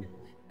Ruth. And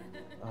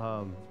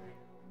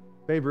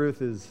Babe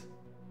Ruth is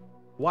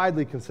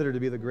widely considered to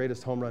be the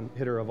greatest home run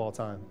hitter of all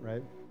time,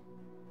 right?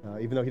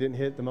 Even though he didn't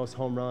hit the most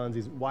home runs,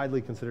 he's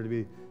widely considered to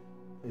be,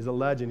 he's a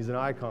legend, he's an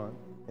icon.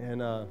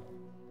 And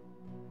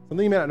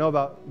Something you may not know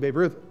about Babe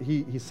Ruth,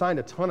 he signed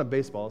a ton of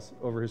baseballs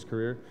over his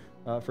career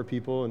for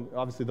people, and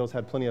obviously those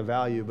had plenty of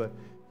value, but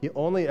he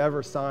only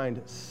ever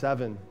signed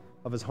 7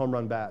 of his home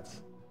run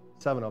bats,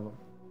 7 of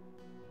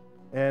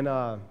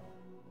them.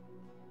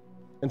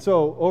 And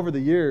so over the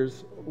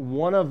years,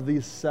 one of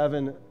these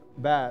 7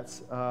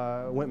 bats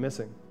went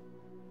missing.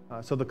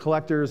 So the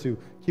collectors who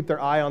keep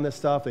their eye on this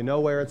stuff, they know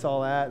where it's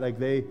all at. Like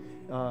they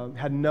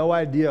had no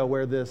idea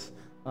where this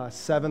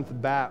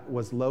 7th bat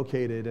was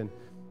located. And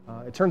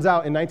it turns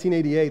out in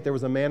 1988, there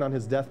was a man on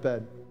his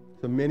deathbed.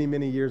 So many,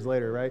 many years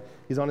later, right?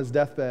 He's on his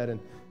deathbed, and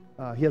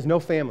he has no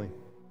family,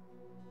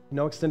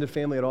 no extended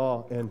family at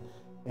all.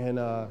 And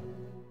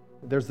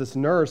there's this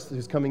nurse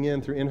who's coming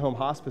in through in-home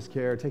hospice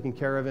care, taking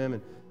care of him,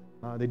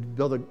 and they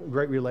build a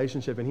great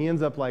relationship. And he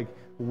ends up like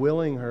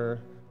willing her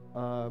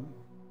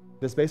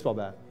this baseball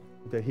bat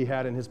that he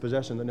had in his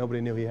possession that nobody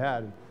knew he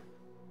had.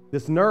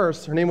 This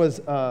nurse, her name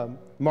was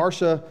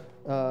Marcia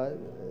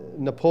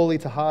Napoli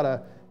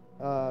Tejada.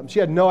 She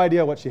had no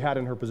idea what she had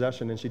in her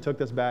possession, and she took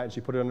this bat and she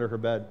put it under her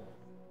bed.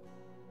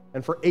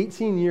 And for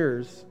 18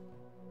 years,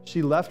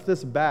 she left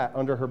this bat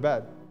under her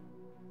bed.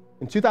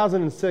 In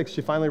 2006,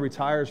 she finally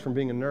retires from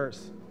being a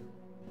nurse.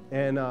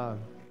 And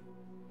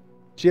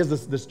she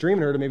has this dream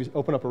in her to maybe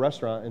open up a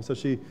restaurant. And so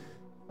she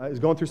is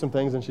going through some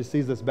things, and she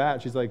sees this bat.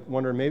 And she's like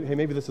wondering,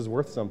 maybe this is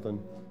worth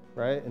something,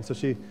 right? And so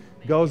she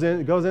goes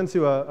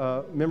into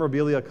a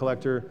memorabilia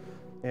collector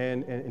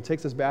and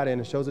takes this bat in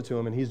and shows it to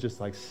him, and he's just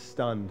like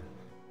stunned.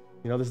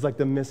 You know, this is like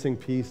the missing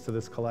piece to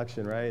this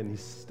collection, right? And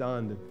he's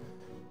stunned.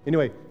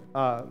 Anyway,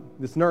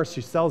 this nurse,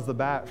 she sells the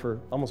bat for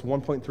almost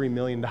 $1.3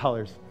 million.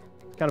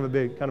 It's kind of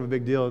a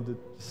big deal to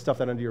stuff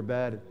that under your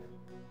bed.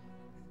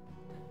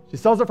 She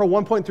sells it for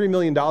 $1.3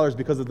 million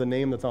because of the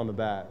name that's on the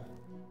bat.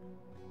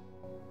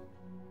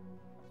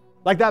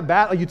 Like that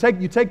bat, like you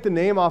take the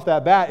name off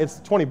that bat, it's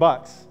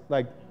 $20,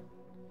 like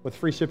with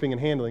free shipping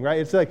and handling, right?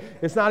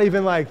 It's not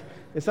even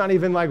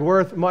like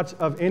worth much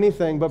of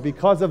anything, but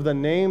because of the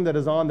name that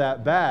is on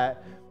that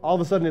bat, all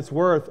of a sudden it's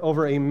worth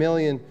over $1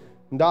 million.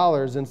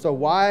 And so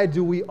why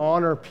do we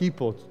honor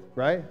people,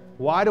 right?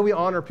 Why do we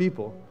honor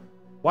people?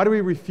 Why do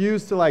we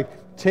refuse to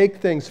like take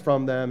things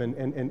from them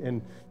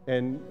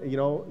and you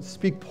know,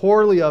 speak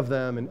poorly of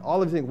them and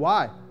all of these things?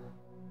 Why?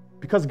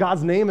 Because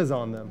God's name is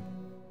on them.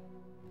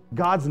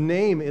 God's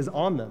name is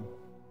on them.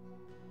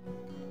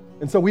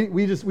 And so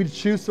we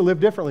choose to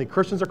live differently.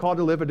 Christians are called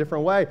to live a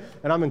different way.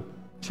 And I'm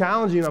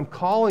challenging you, I'm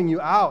calling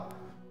you out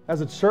as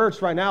a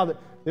church right now that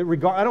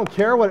I don't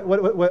care what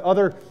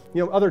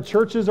other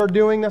churches are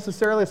doing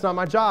necessarily. It's not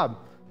my job.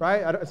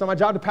 Right? It's not my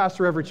job to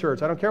pastor every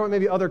church. I don't care what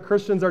maybe other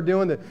Christians are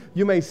doing that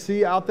you may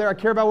see out there. I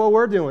care about what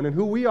we're doing and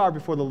who we are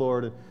before the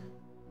Lord. And,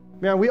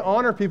 man, we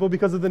honor people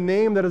because of the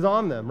name that is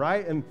on them,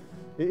 right? And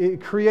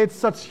it creates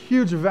such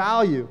huge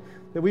value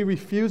that we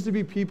refuse to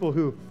be people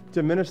who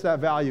diminish that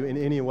value in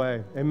any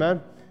way.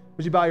 Amen?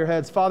 Would you bow your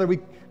heads? Father, we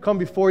come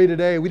before you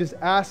today. We just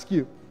ask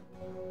you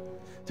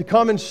to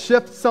come and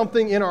shift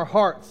something in our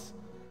hearts,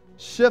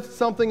 shift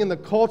something in the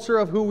culture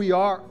of who we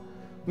are.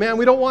 Man,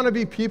 we don't want to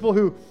be people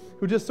who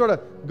just sort of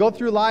go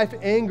through life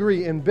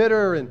angry and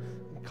bitter and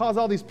cause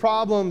all these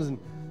problems and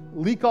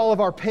leak all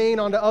of our pain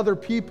onto other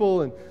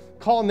people and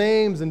call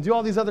names and do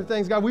all these other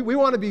things. God, we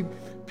want to be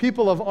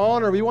people of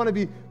honor. We want to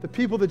be the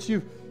people that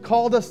you've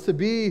called us to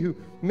be, who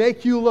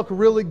make you look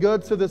really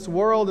good to this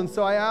world. And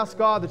so I ask,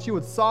 God, that you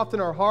would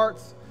soften our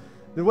hearts,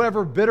 that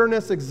whatever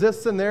bitterness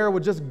exists in there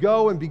would just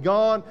go and be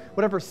gone.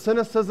 Whatever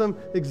cynicism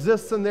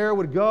exists in there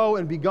would go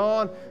and be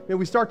gone. And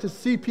we start to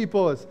see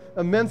people as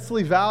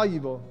immensely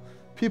valuable,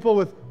 people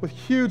with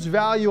huge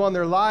value on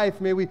their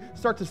life. May we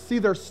start to see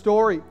their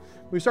story.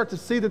 We start to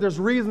see that there's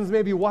reasons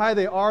maybe why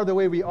they are the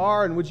way we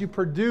are, and would you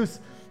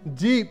produce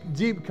deep,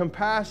 deep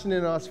compassion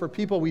in us for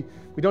people we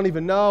don't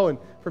even know and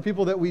for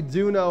people that we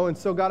do know. And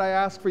so, God, I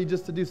ask for you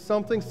just to do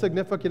something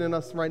significant in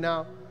us right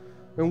now.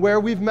 And where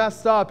we've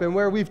messed up and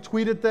where we've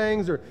tweeted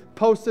things or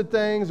posted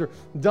things or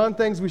done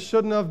things we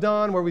shouldn't have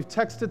done, where we've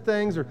texted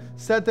things or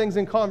said things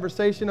in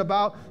conversation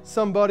about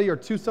somebody or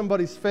to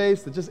somebody's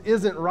face that just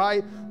isn't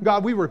right,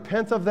 God, we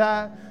repent of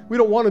that. We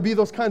don't want to be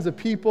those kinds of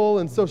people.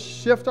 And so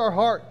shift our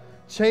heart.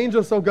 Change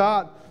us, oh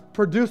God.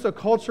 Produce a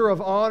culture of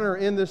honor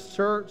in this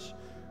church.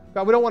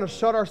 God, we don't want to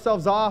shut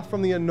ourselves off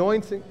from the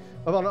anointing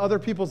on other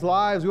people's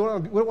lives. We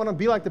don't want to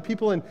be like the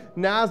people in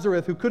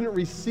Nazareth who couldn't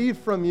receive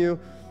from you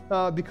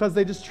because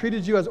they just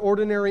treated you as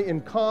ordinary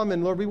and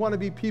common. Lord, we want to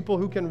be people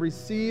who can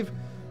receive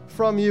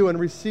from you and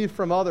receive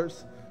from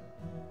others.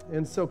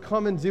 And so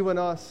come and do in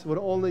us what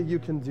only you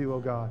can do, oh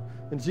God.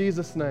 In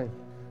Jesus' name,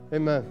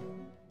 amen.